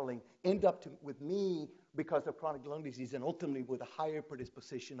remodeling, end up with me because of chronic lung disease, and ultimately with a higher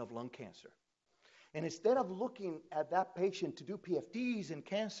predisposition of lung cancer. And instead of looking at that patient to do PFDs and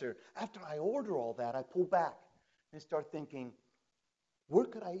cancer, after I order all that, I pull back and start thinking, where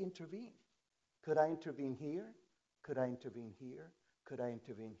could I intervene? Could I intervene here? Could I intervene here? Could I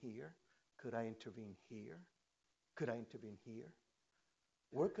intervene here? Could I intervene here? Could I intervene here?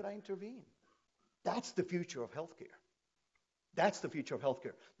 Where could I intervene? That's the future of healthcare. That's the future of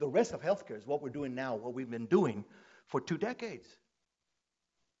healthcare. The rest of healthcare is what we're doing now, what we've been doing for 2 decades.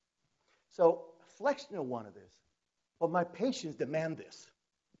 So, flexion one of this. But my patients demand this.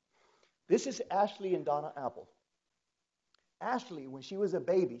 This is Ashley and Donna Apple. Ashley, when she was a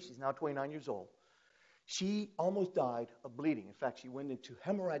baby, she's now 29 years old, she almost died of bleeding. In fact, she went into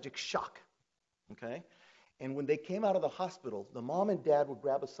hemorrhagic shock. Okay? And when they came out of the hospital, the mom and dad would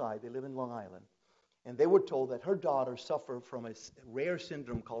grab aside. They live in Long Island. And they were told that her daughter suffered from a rare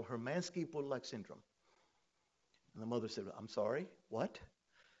syndrome called Hermansky-Pudlak syndrome. And the mother said, I'm sorry, what?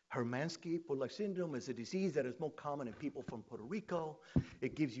 Hermansky-Pudlak syndrome is a disease that is more common in people from Puerto Rico.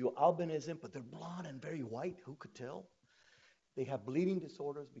 It gives you albinism, but they're blonde and very white. Who could tell? They have bleeding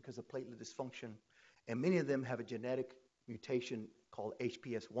disorders because of platelet dysfunction. And many of them have a genetic mutation called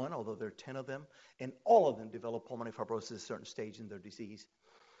HPS1, although there are 10 of them. And all of them develop pulmonary fibrosis at a certain stage in their disease.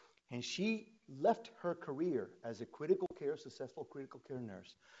 And she left her career as a successful critical care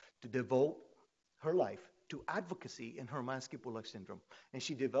nurse to devote her life to advocacy in Hermansky-Pudlak syndrome. And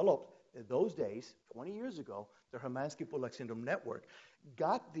she developed, in those days, 20 years ago, the Hermansky-Pudlak syndrome network,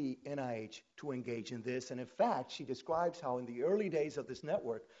 got the NIH to engage in this. And in fact, she describes how in the early days of this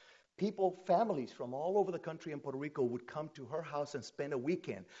network, People, families from all over the country and Puerto Rico would come to her house and spend a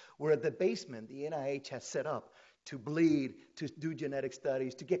weekend, where at the basement, the NIH has set up to bleed, to do genetic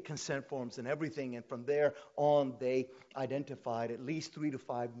studies, to get consent forms and everything. And from there on, they identified at least 3 to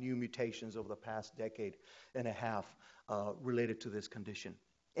 5 new mutations over the past decade and a half related to this condition.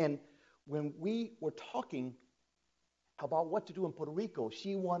 And when we were talking about what to do in Puerto Rico,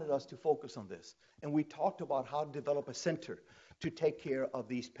 she wanted us to focus on this. And we talked about how to develop a center to take care of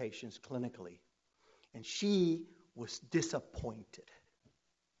these patients clinically. And she was disappointed.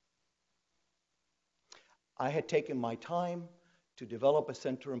 I had taken my time to develop a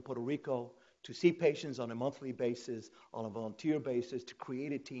center in Puerto Rico, to see patients on a monthly basis, on a volunteer basis, to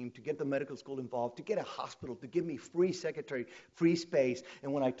create a team, to get the medical school involved, to get a hospital, to give me free secretary, free space.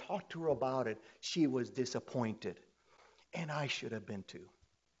 And when I talked to her about it, she was disappointed. And I should have been too.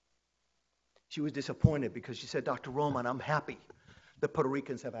 She was disappointed because she said, Dr. Roman, I'm happy that Puerto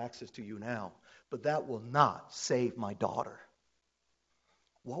Ricans have access to you now, but that will not save my daughter.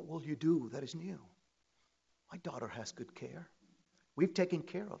 What will you do that is new? My daughter has good care. We've taken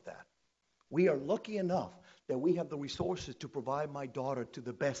care of that. We are lucky enough that we have the resources to provide my daughter to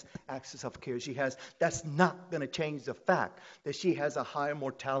the best access of care she has. That's not going to change the fact that she has a higher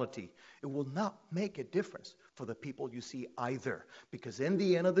mortality. It will not make a difference for the people you see either. Because in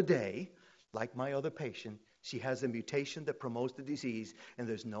the end of the day, like my other patient, she has a mutation that promotes the disease, and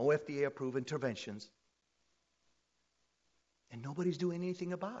there's no FDA-approved interventions, and nobody's doing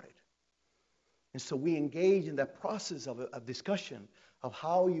anything about it. And so we engage in that process of discussion of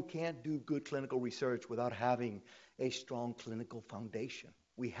how you can't do good clinical research without having a strong clinical foundation.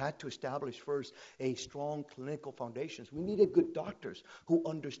 We had to establish first a strong clinical foundation. We needed good doctors who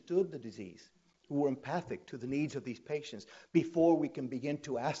understood the disease, who were empathic to the needs of these patients, before we can begin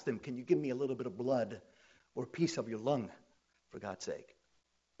to ask them, can you give me a little bit of blood or a piece of your lung, for God's sake?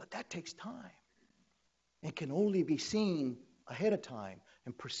 But that takes time. It can only be seen ahead of time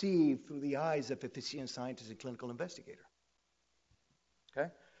and perceived through the eyes of a physician, scientist, and clinical investigator. Okay?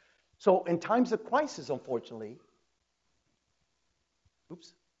 So in times of crisis, unfortunately,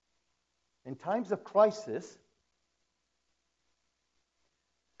 in times of crisis,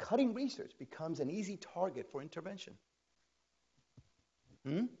 cutting research becomes an easy target for intervention.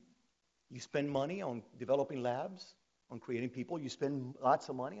 You spend money on developing labs, on creating people. You spend lots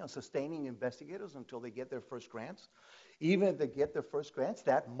of money on sustaining investigators until they get their first grants. Even if they get their first grants,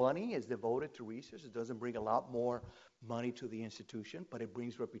 that money is devoted to research. It doesn't bring a lot more money to the institution, but it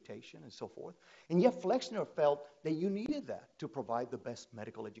brings reputation and so forth. And yet Flexner felt that you needed that to provide the best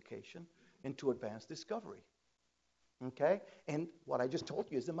medical education and to advance discovery. Okay? And what I just told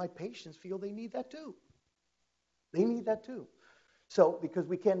you is that my patients feel they need that too. They need that too. So, because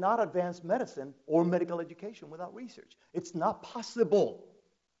we cannot advance medicine or medical education without research. It's not possible.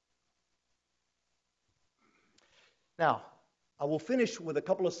 Now, I will finish with a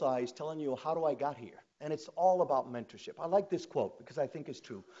couple of slides telling you how I got here. And it's all about mentorship. I like this quote because I think it's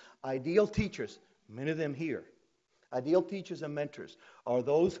true. Ideal teachers, many of them here, ideal teachers and mentors are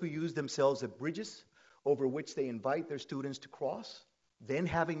those who use themselves as bridges over which they invite their students to cross, then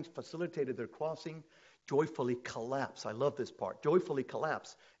having facilitated their crossing, joyfully collapse. I love this part. Joyfully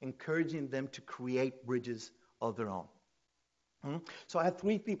collapse, encouraging them to create bridges of their own. So I have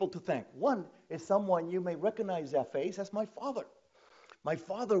 3 people to thank. One is someone you may recognize that face. That's my father. My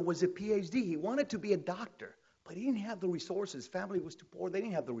father was a PhD. He wanted to be a doctor, but he didn't have the resources. Family was too poor. They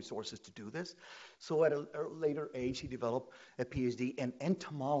didn't have the resources to do this. So at a later age, he developed a PhD in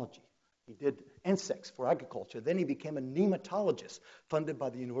entomology. He did insects for agriculture. Then he became a nematologist funded by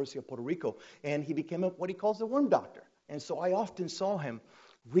the University of Puerto Rico. And he became what he calls a worm doctor. And so I often saw him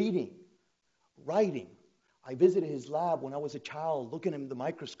reading, writing. I visited his lab when I was a child, looking in the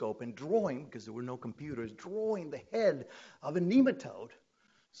microscope and drawing, because there were no computers, drawing the head of a nematode.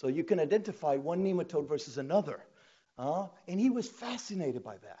 So you can identify one nematode versus another. And he was fascinated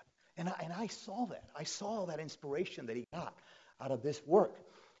by that. And I saw that. I saw that inspiration that he got out of this work.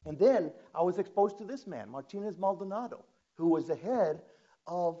 And then I was exposed to this man, Martinez Maldonado, who was the head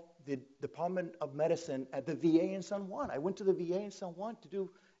of the Department of Medicine at the VA in San Juan. I went to the VA in San Juan to do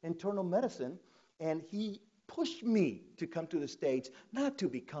internal medicine, and he pushed me to come to the States, not to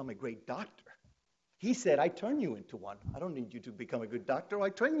become a great doctor. He said, I turn you into one. I don't need you to become a good doctor. I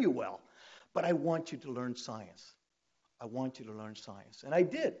train you well. But I want you to learn science. I want you to learn science. And I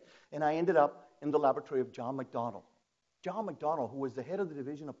did. And I ended up in the laboratory of John McDonald. John McDonald, who was the head of the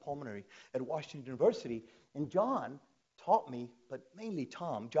Division of Pulmonary at Washington University. And John taught me, but mainly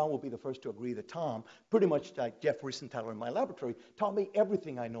Tom, John will be the first to agree that Tom, pretty much like Jeff Rissenthaler in my laboratory, taught me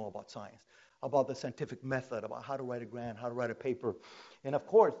everything I know about science, about the scientific method, about how to write a grant, how to write a paper. And of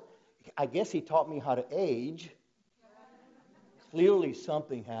course, I guess he taught me how to age. Clearly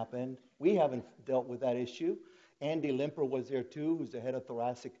something happened. We haven't dealt with that issue. Andy Limper was there too, who's the head of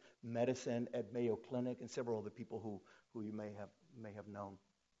thoracic medicine at Mayo Clinic, and several other people who you may have known.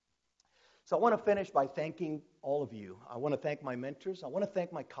 So I want to finish by thanking all of you. I want to thank my mentors. I want to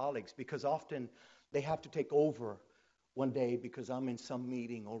thank my colleagues, because often they have to take over one day because I'm in some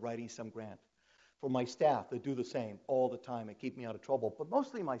meeting or writing some grant. For my staff, they do the same all the time and keep me out of trouble. But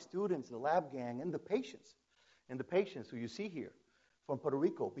mostly my students, the lab gang, and the patients who you see here from Puerto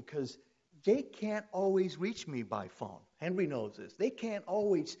Rico, because they can't always reach me by phone. Henry knows this. They can't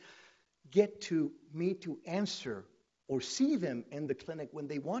always get to me to answer or see them in the clinic when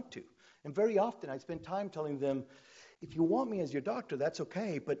they want to. And very often I spend time telling them, if you want me as your doctor, that's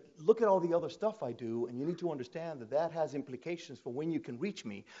okay, but look at all the other stuff I do, and you need to understand that that has implications for when you can reach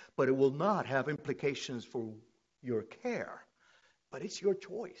me, but it will not have implications for your care. But it's your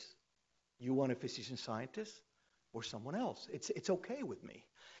choice. You want a physician scientist or someone else. It's okay with me.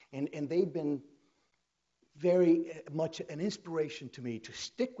 And they've been very much an inspiration to me to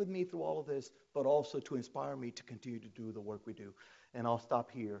stick with me through all of this, but also to inspire me to continue to do the work we do. And I'll stop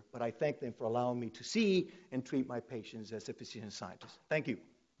here, but I thank them for allowing me to see and treat my patients as a physician scientist. Thank you.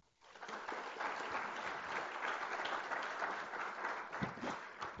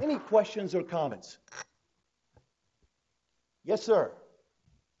 Any questions or comments? Yes, sir.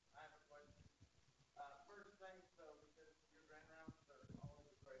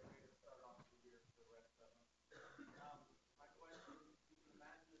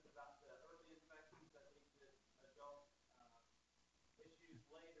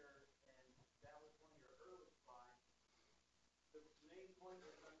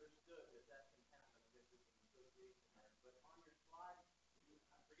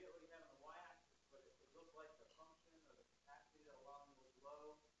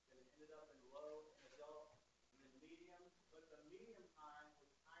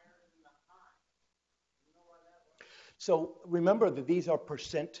 So remember that these are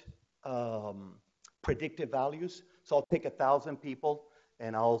percent predictive values. So I'll take 1,000 people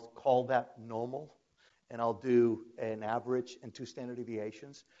and I'll call that normal, and I'll do an average and 2 standard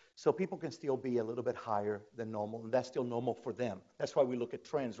deviations. So people can still be a little bit higher than normal, and that's still normal for them. That's why we look at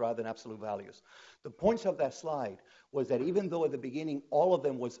trends rather than absolute values. The points of that slide was that even though at the beginning all of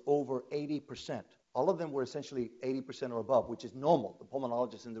them was over 80%, all of them were essentially 80% or above, which is normal. The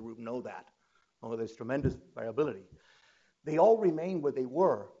pulmonologists in the room know that. Oh, there's tremendous variability. They all remain where they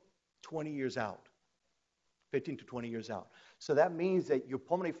were 20 years out, 15 to 20 years out. So that means that your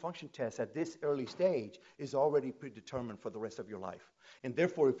pulmonary function test at this early stage is already predetermined for the rest of your life. And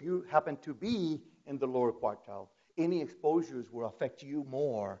therefore, if you happen to be in the lower quartile, any exposures will affect you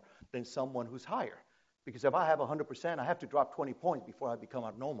more than someone who's higher. Because if I have 100%, I have to drop 20 points before I become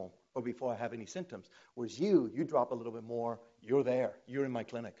abnormal or before I have any symptoms. Whereas you drop a little bit more, you're there, you're in my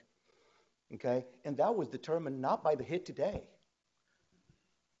clinic. Okay? And that was determined not by the hit today,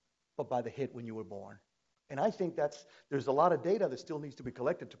 but by the hit when you were born. And I think there's a lot of data that still needs to be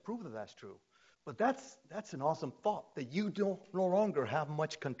collected to prove that that's true. But that's an awesome thought, that you no longer have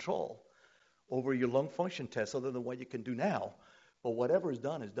much control over your lung function test other than what you can do now. But whatever is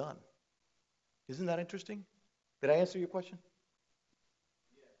done is done. Isn't that interesting? Did I answer your question?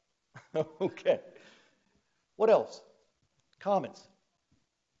 Yeah. Okay. What else? Comments?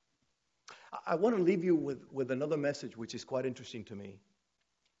 I want to leave you with another message which is quite interesting to me.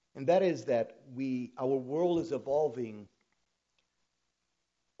 And that is that our world is evolving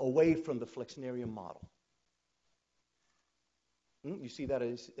away from the flexnerian model. You see that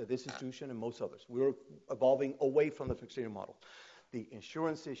at this institution and most others. We're evolving away from the flexnerian model. The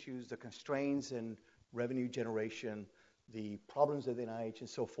insurance issues, the constraints in revenue generation, the problems of the NIH and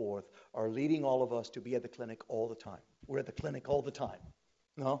so forth are leading all of us to be at the clinic all the time. We're at the clinic all the time.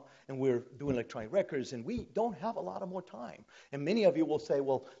 No? And we're doing electronic records, and we don't have a lot of more time. And many of you will say,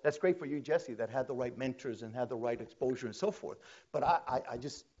 well, that's great for you, Jesse, that had the right mentors and had the right exposure and so forth. But I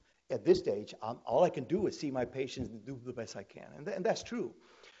just, at this stage, all I can do is see my patients and do the best I can. And that's true.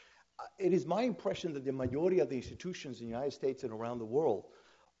 It is my impression that the majority of the institutions in the United States and around the world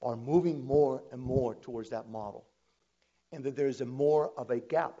are moving more and more towards that model. And that there's more of a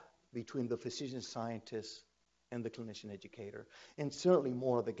gap between the physician scientist and the clinician educator, and certainly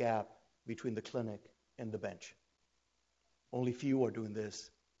more of the gap between the clinic and the bench. Only few are doing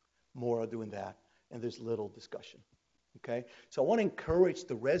this, more are doing that, and there's little discussion. Okay? So I want to encourage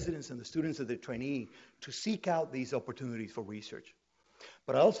the residents and the students of the trainee to seek out these opportunities for research.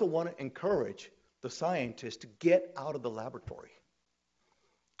 But I also want to encourage the scientists to get out of the laboratory.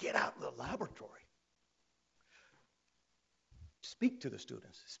 Get out of the laboratory. speak to the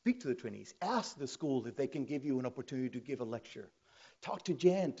students, speak to the trainees, ask the school if they can give you an opportunity to give a lecture. Talk to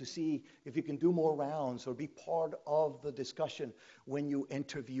Jen to see if you can do more rounds or be part of the discussion when you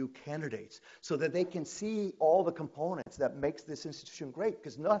interview candidates so that they can see all the components that makes this institution great,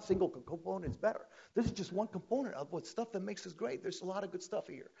 because not a single component is better. This is just one component of what stuff that makes us great. There's a lot of good stuff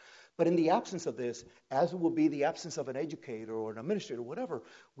here. But in the absence of this, as it will be the absence of an educator or an administrator or whatever,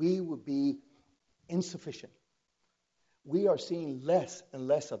 we would be insufficient. We are seeing less and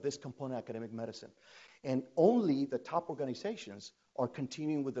less of this component of academic medicine. And only the top organizations are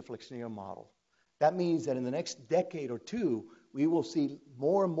continuing with the Flexneer model. That means that in the next decade or two, we will see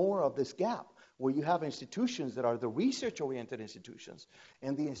more and more of this gap where you have institutions that are the research-oriented institutions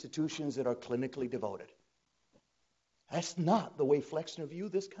and the institutions that are clinically devoted. That's not the way Flexner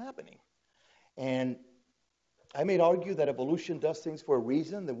viewed this happening. And I may argue that evolution does things for a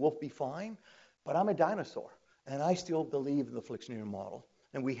reason, that we'll be fine, but I'm a dinosaur, and I still believe in the Flexner model.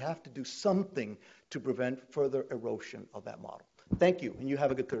 And we have to do something to prevent further erosion of that model. Thank you, and you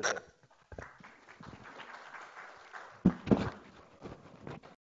have a good Thursday.